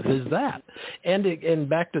 Yeah, there's that. And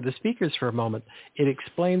back to the speakers for a moment. It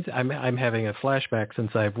explains, I'm having a flashback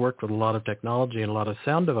since I've worked with a lot of technology and a lot of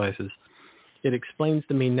sound devices. It explains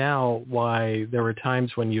to me now why there were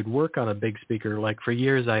times when you'd work on a big speaker. Like for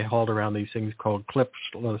years I hauled around these things called clip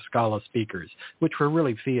Scala speakers, which were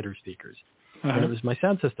really theater speakers. And it was my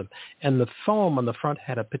sound system. And the foam on the front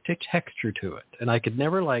had a particular texture to it. And I could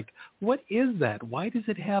never what is that? Why does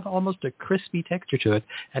it have almost a crispy texture to it?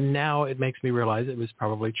 And now it makes me realize it was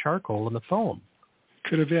probably charcoal in the foam.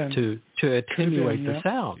 Could have been. To attenuate the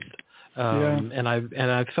sound. And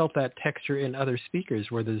I've felt that texture in other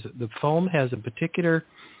speakers where the foam has a particular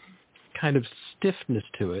kind of stiffness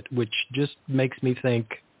to it, which just makes me think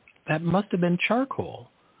that must have been charcoal.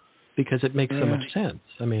 Because it makes so much sense.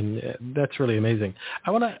 I mean, that's really amazing. I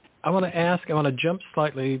want to jump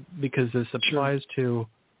slightly because this applies to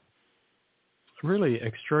really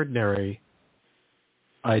extraordinary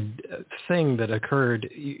thing that occurred.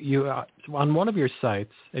 You on one of your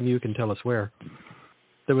sites, and you can tell us where,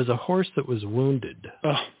 there was a horse that was wounded.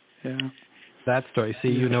 Oh, yeah. That story.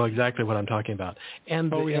 See, you know exactly what I'm talking about. And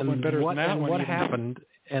we have one better than that one. What happened?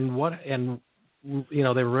 And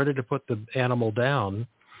they were ready to put the animal down.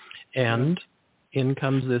 And in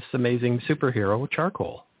comes this amazing superhero,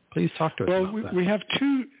 charcoal. Please talk to us about that. We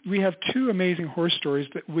have two amazing horse stories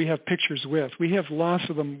that we have pictures with. We have lots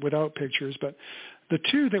of them without pictures, but the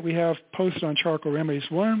two that we have posted on Charcoal Remedies,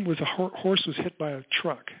 one was a horse was hit by a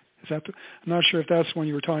truck. I'm not sure if that's the one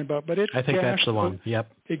you were talking about, but I think that's the one. Yep.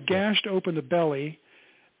 It gashed open the belly,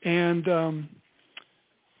 and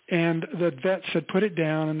the vet said, put it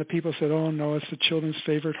down, and the people said, oh, no, it's the children's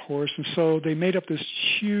favorite horse. And so they made up this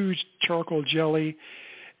huge charcoal jelly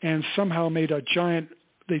and somehow made a giant,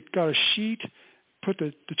 they got a sheet, put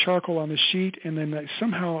the charcoal on the sheet, and then they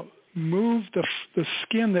somehow moved the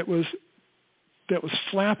skin that was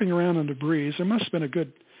flapping around in the breeze. There must have been a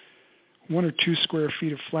good 1 or 2 square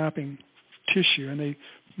feet of flapping tissue, and they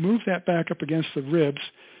moved that back up against the ribs,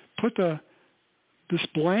 put this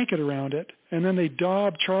blanket around it, and then they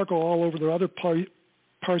daubed charcoal all over the other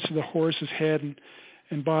parts of the horse's head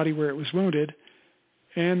and body where it was wounded.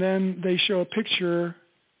 And then they show a picture,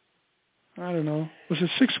 I don't know, was it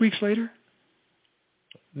 6 weeks later?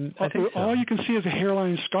 I think so. All you can see is a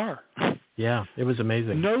hairline scar. Yeah, it was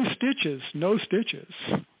amazing. No stitches.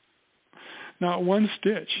 Not one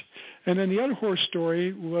stitch. And then the other horse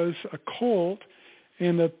story was a colt,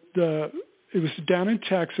 and it was down in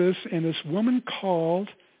Texas, and this woman called.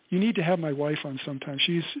 You need to have my wife on sometime.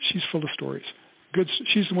 She's full of stories. Good.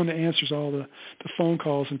 She's the one that answers all the phone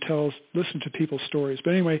calls and listen to people's stories.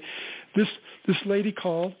 But anyway, this lady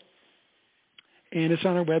called, and it's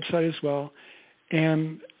on our website as well.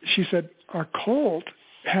 And she said, our colt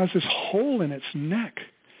has this hole in its neck.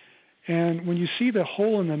 And when you see the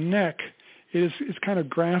hole in the neck, it's kind of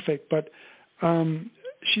graphic, but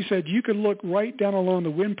she said you could look right down along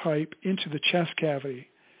the windpipe into the chest cavity.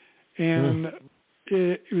 And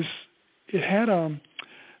the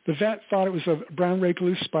vet thought it was a brown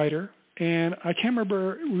recluse spider. And I can't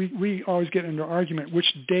remember, we always get into an argument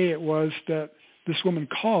which day it was that this woman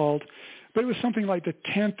called, but it was something like the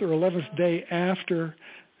 10th or 11th day after.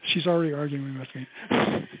 She's already arguing with me.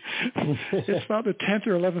 It's about the 10th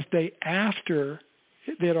or 11th day after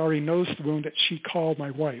they had already nosed the wound that she called my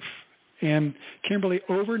wife. And Kimberly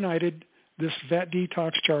overnighted this vet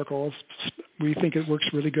detox charcoal. We think it works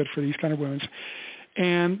really good for these kind of wounds.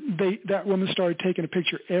 And that woman started taking a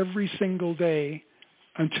picture every single day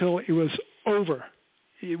until it was over.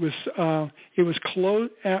 It was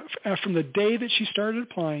closed from the day that she started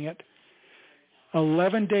applying it.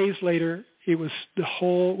 11 days later, the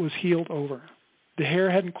hole was healed over. The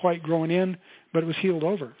hair hadn't quite grown in, but it was healed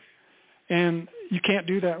over. And you can't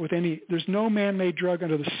do that with there's no man-made drug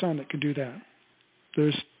under the sun that can do that.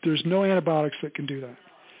 There's no antibiotics that can do that.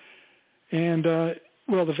 And, the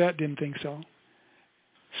vet didn't think so.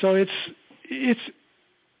 So it's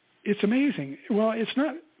amazing. Well,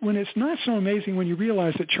 it's not so amazing when you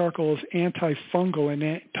realize that charcoal is antifungal and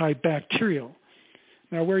antibacterial.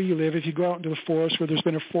 Now, where you live, if you go out into the forest where there's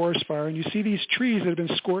been a forest fire and you see these trees that have been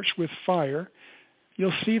scorched with fire,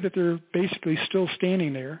 you'll see that they're basically still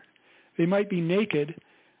standing there. They might be naked,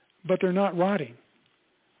 but they're not rotting.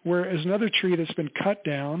 Whereas another tree that's been cut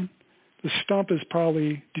down, the stump is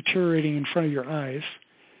probably deteriorating in front of your eyes.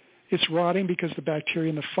 It's rotting because the bacteria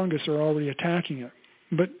and the fungus are already attacking it.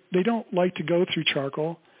 But they don't like to go through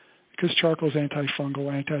charcoal because charcoal is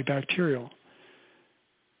antifungal, antibacterial,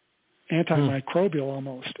 antimicrobial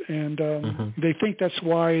almost. And they think that's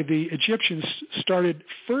why the Egyptians started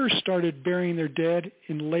burying their dead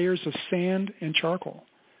in layers of sand and charcoal.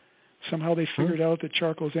 Somehow they figured out that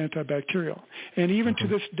charcoal is antibacterial. And even to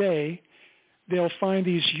this day, they'll find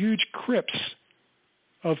these huge crypts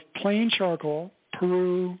of plain charcoal,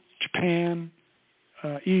 Peru, Japan,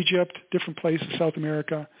 Egypt, different places, South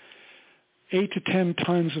America, 8 to 10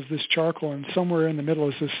 tons of this charcoal, and somewhere in the middle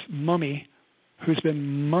is this mummy who's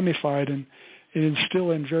been mummified and is still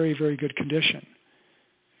in very, very good condition.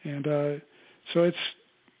 And so it's,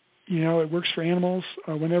 it works for animals.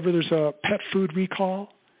 Whenever there's a pet food recall,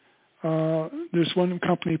 there's one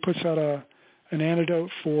company puts out an antidote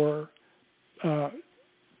for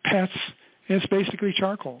pets, and it's basically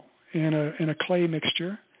charcoal and a clay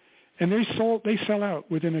mixture. And they sell out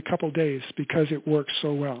within a couple of days because it works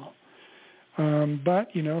so well. But,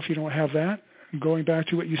 if you don't have that, going back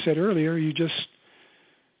to what you said earlier, you just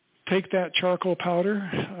take that charcoal powder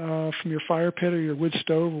from your fire pit or your wood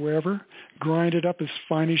stove or wherever, grind it up as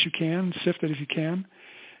fine as you can, sift it if you can,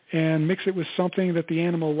 and mix it with something that the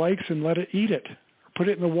animal likes and let it eat it. Or put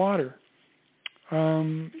it in the water.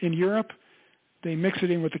 In Europe, they mix it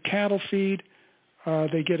in with the cattle feed.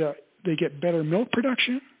 They get better milk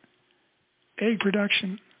production, egg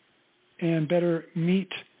production, and better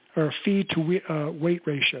meat or feed to weight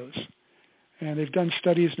ratios. And they've done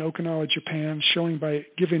studies in Okinawa, Japan, showing by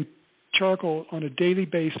giving charcoal on a daily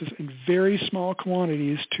basis in very small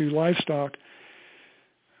quantities to livestock,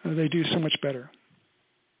 they do so much better.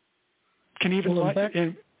 Can even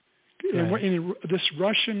this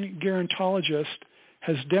Russian gerontologist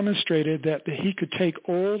has demonstrated that he could take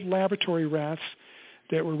old laboratory rats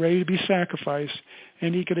that were ready to be sacrificed,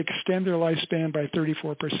 and he could extend their lifespan by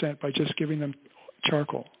 34% by just giving them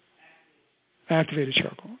charcoal, activated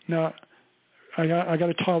charcoal. Now, I got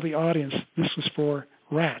to tell the audience this was for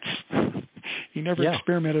rats. He never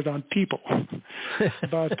experimented on people.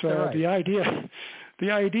 But right. the idea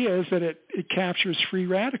is that it captures free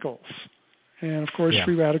radicals, and of course,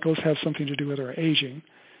 free radicals have something to do with our aging.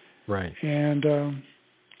 Right. And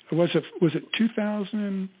was it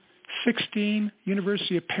 2016?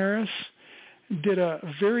 University of Paris did a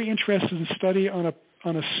very interesting study on a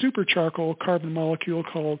super charcoal carbon molecule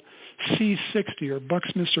called C60 or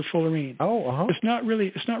Buckminster fullerene. It's not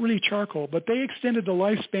really charcoal, but they extended the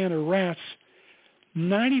lifespan of rats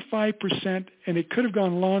 95%, and it could have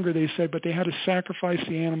gone longer, they said, but they had to sacrifice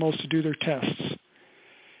the animals to do their tests.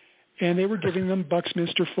 And they were giving them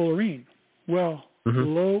Buckminster fullerene. Well,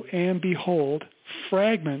 lo and behold,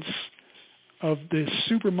 fragments of the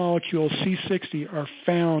super molecule C60 are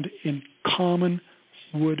found in common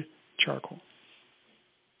wood charcoal.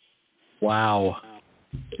 Wow.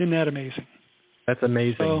 Isn't that amazing? That's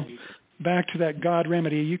amazing. So back to that God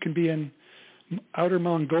remedy, you can be in outer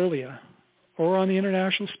Mongolia or on the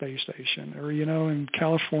International Space Station, or, in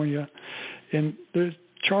California. And there's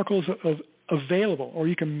charcoal is available, or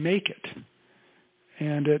you can make it.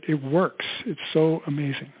 And it works. It's so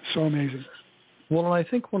amazing, so amazing. Well, I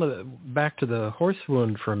think back to the horse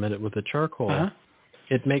wound for a minute with the charcoal,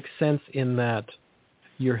 it makes sense in that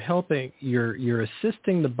you're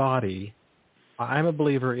assisting the body. I'm a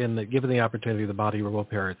believer in that given the opportunity, the body will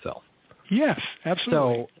repair itself. Yes,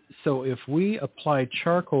 absolutely. So if we apply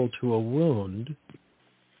charcoal to a wound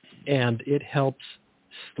and it helps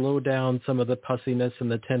slow down some of the pussiness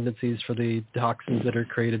and the tendencies for the toxins that are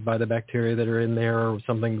created by the bacteria that are in there or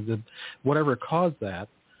something, that whatever caused that,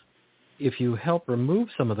 if you help remove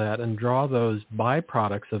some of that and draw those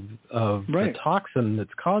byproducts of the toxin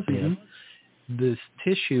that's causing it, this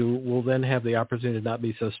tissue will then have the opportunity to not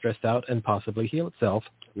be so stressed out and possibly heal itself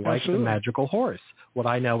like the magical horse, what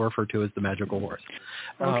I now refer to as the magical horse.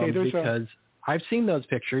 Because I've seen those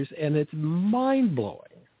pictures, and it's mind-blowing.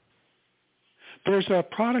 There's a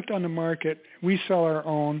product on the market. We sell our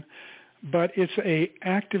own, but it's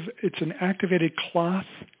an activated cloth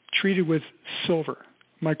treated with silver,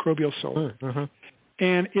 microbial silver.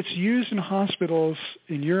 And it's used in hospitals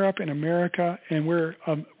in Europe and America, and where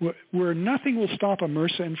nothing will stop a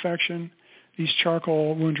MRSA infection, these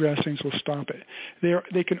charcoal wound dressings will stop it.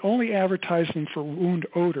 They can only advertise them for wound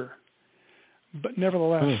odor, but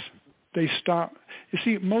nevertheless, they stop. You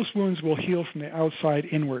see, most wounds will heal from the outside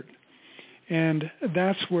inward. And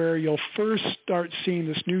that's where you'll first start seeing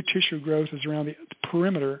this new tissue growth is around the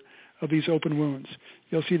perimeter of these open wounds.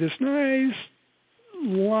 You'll see this nice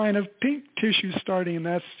line of pink tissue starting, and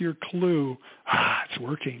that's your clue. It's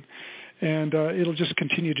working. And it'll just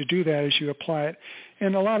continue to do that as you apply it.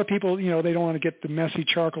 And a lot of people, they don't want to get the messy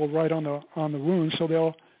charcoal right on the wound,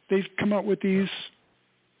 so they've come up with these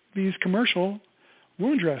commercial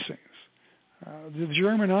wound dressings. The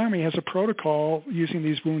German army has a protocol using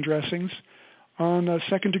these wound dressings on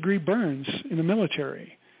second-degree burns in the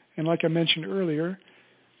military. And like I mentioned earlier,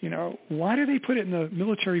 why do they put it in the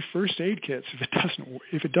military first aid kits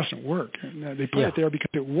if it doesn't work? And they put it there because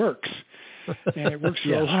it works, and it works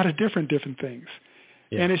for a lot of different things.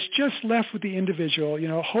 Yeah. And it's just left with the individual.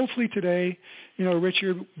 Hopefully today,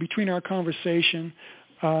 Richard, between our conversation,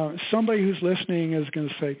 somebody who's listening is going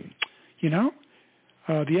to say,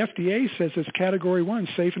 the FDA says it's Category 1,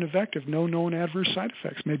 safe and effective, no known adverse side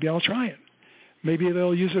effects. Maybe I'll try it. Maybe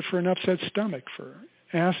they'll use it for an upset stomach, for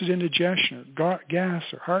acid indigestion, or gas,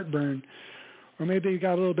 or heartburn, or maybe they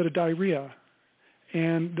got a little bit of diarrhea,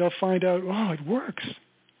 and they'll find out, it works.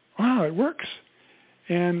 Wow, it works.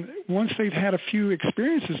 And once they've had a few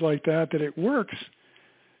experiences like that it works,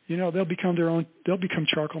 they'll become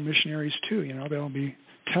charcoal missionaries too. They'll be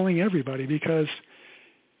telling everybody because,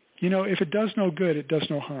 if it does no good, it does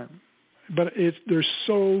no harm. But there's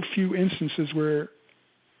so few instances where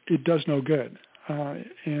it does no good.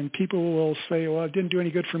 And people will say, well, it didn't do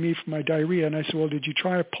any good for me for my diarrhea. And I said, well, did you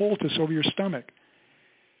try a poultice over your stomach?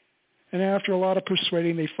 And after a lot of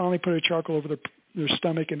persuading, they finally put a charcoal over their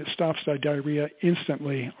stomach, and it stops the diarrhea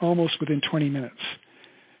instantly, almost within 20 minutes.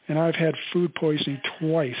 And I've had food poisoning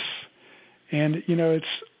twice. And,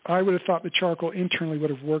 I would have thought the charcoal internally would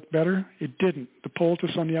have worked better. It didn't. The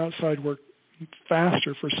poultice on the outside worked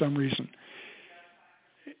faster for some reason.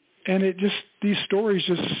 And these stories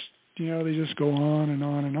they just go on and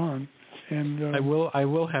on and on. And I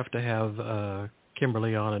will have to have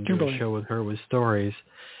Kimberly on and do a show with her with stories.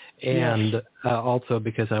 And also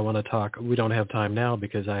because I want to talk, we don't have time now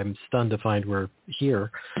because I'm stunned to find we're here.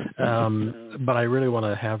 But I really want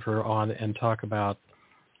to have her on and talk about,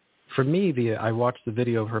 for me, I watched the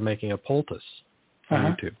video of her making a poultice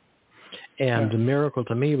on YouTube. And the miracle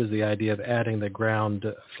to me was the idea of adding the ground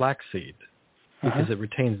flaxseed because it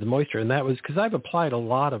retains the moisture. And that was because I've applied a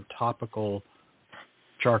lot of topical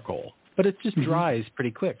charcoal, but it just dries pretty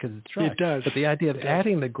quick because it's dry. It does. But the idea of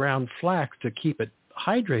adding the ground flax to keep it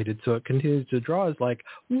hydrated so it continues to draw is like,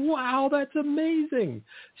 wow, that's amazing.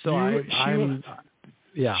 So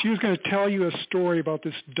she was going to tell you a story about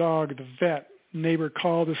this dog. The vet neighbor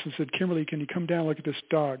called us and said, Kimberly, can you come down and look at this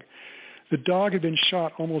dog? The dog had been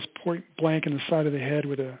shot almost point blank in the side of the head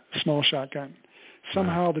with a small shotgun.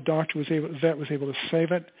 Somehow the vet was able to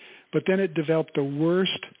save it, but then it developed the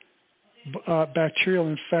worst bacterial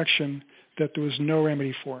infection that there was no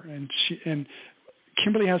remedy for. And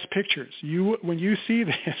Kimberly has pictures. When you see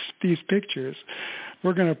these pictures,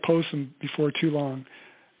 we're going to post them before too long.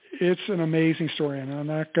 It's an amazing story, and I'm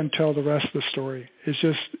not going to tell the rest of the story. It's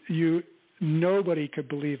just nobody could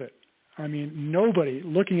believe it. I mean, nobody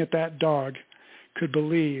looking at that dog could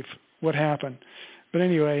believe what happened. But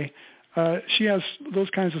anyway, she has those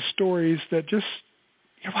kinds of stories that just,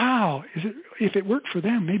 wow, if it worked for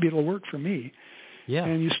them, maybe it'll work for me. Yeah.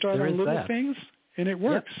 And you start on little things, and it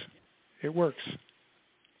works. Yep. It works.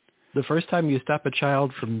 The first time you stop a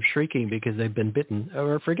child from shrieking because they've been bitten,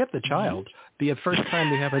 or forget the child, the first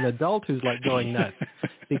time we have an adult who's like going nuts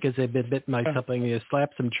because they've been bitten by something, you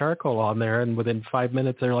slap some charcoal on there, and within 5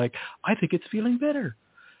 minutes they're like, I think it's feeling better.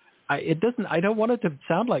 I don't want it to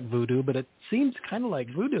sound like voodoo, but it seems kind of like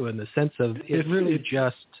voodoo in the sense of it really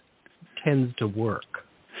just tends to work.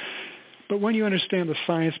 But when you understand the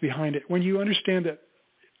science behind it, when you understand that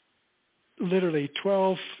literally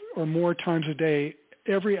 12 or more times a day,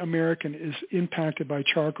 every American is impacted by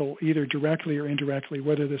charcoal, either directly or indirectly,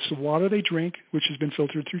 whether it's the water they drink, which has been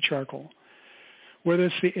filtered through charcoal, whether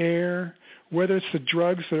it's the air, whether it's the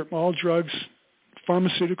drugs, all drugs,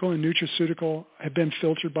 pharmaceutical and nutraceutical, have been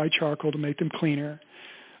filtered by charcoal to make them cleaner,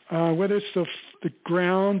 whether it's the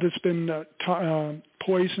ground that's been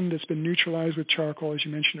poisoned, that's been neutralized with charcoal, as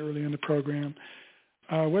you mentioned earlier in the program,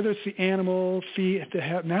 whether it's the animal feed,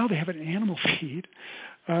 now they have an animal feed,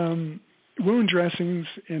 wound dressings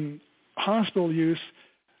in hospital use,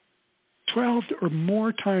 12 or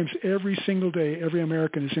more times every single day, every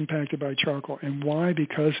American is impacted by charcoal. And why?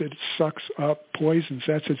 Because it sucks up poisons.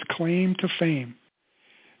 That's its claim to fame.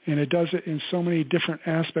 And it does it in so many different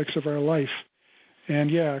aspects of our life. And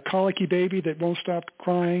yeah, a colicky baby that won't stop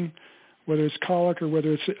crying, whether it's colic or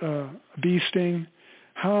whether it's a bee sting,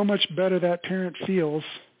 how much better that parent feels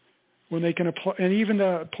when they can apply. And even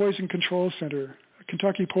the Poison Control Center,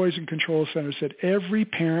 Kentucky Poison Control Center, said every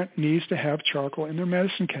parent needs to have charcoal in their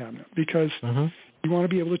medicine cabinet because you want to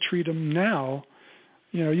be able to treat them now.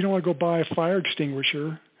 You know, you don't want to go buy a fire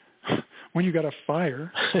extinguisher when you got a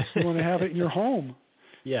fire. You want to have it in your home.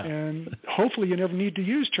 Yeah. And hopefully you never need to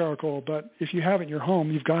use charcoal, but if you have it in your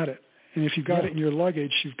home, you've got it. And if you've got it in your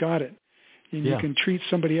luggage, you've got it. And you can treat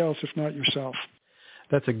somebody else, if not yourself.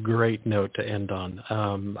 That's a great note to end on.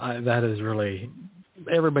 That is really,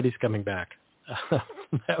 everybody's coming back.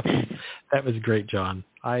 that was great, John.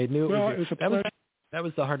 I knew it was a pleasure. That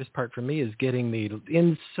was the hardest part for me, is getting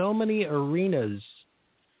in so many arenas,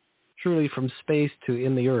 truly from space to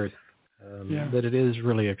in the earth, that it is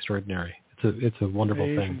really extraordinary. It's a wonderful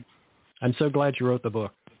thing. I'm so glad you wrote the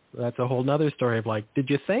book. That's a whole nother story of like, did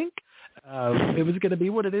you think it was going to be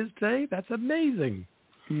what it is today? That's amazing.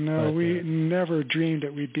 No, we never dreamed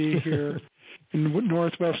that we'd be here in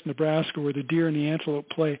northwest Nebraska where the deer and the antelope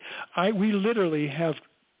play. We literally have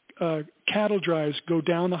cattle drives go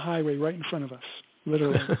down the highway right in front of us,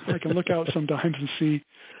 literally. I can look out sometimes and see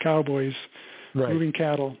cowboys moving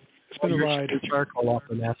cattle. It's been a ride. Charcoal off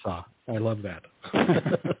the Nassau. I love that.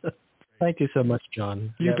 Thank you so much,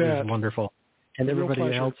 John. You bet. That was wonderful. And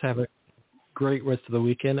everybody else, have a great rest of the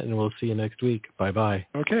weekend, and we'll see you next week. Bye-bye.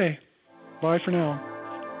 Okay. Bye for now.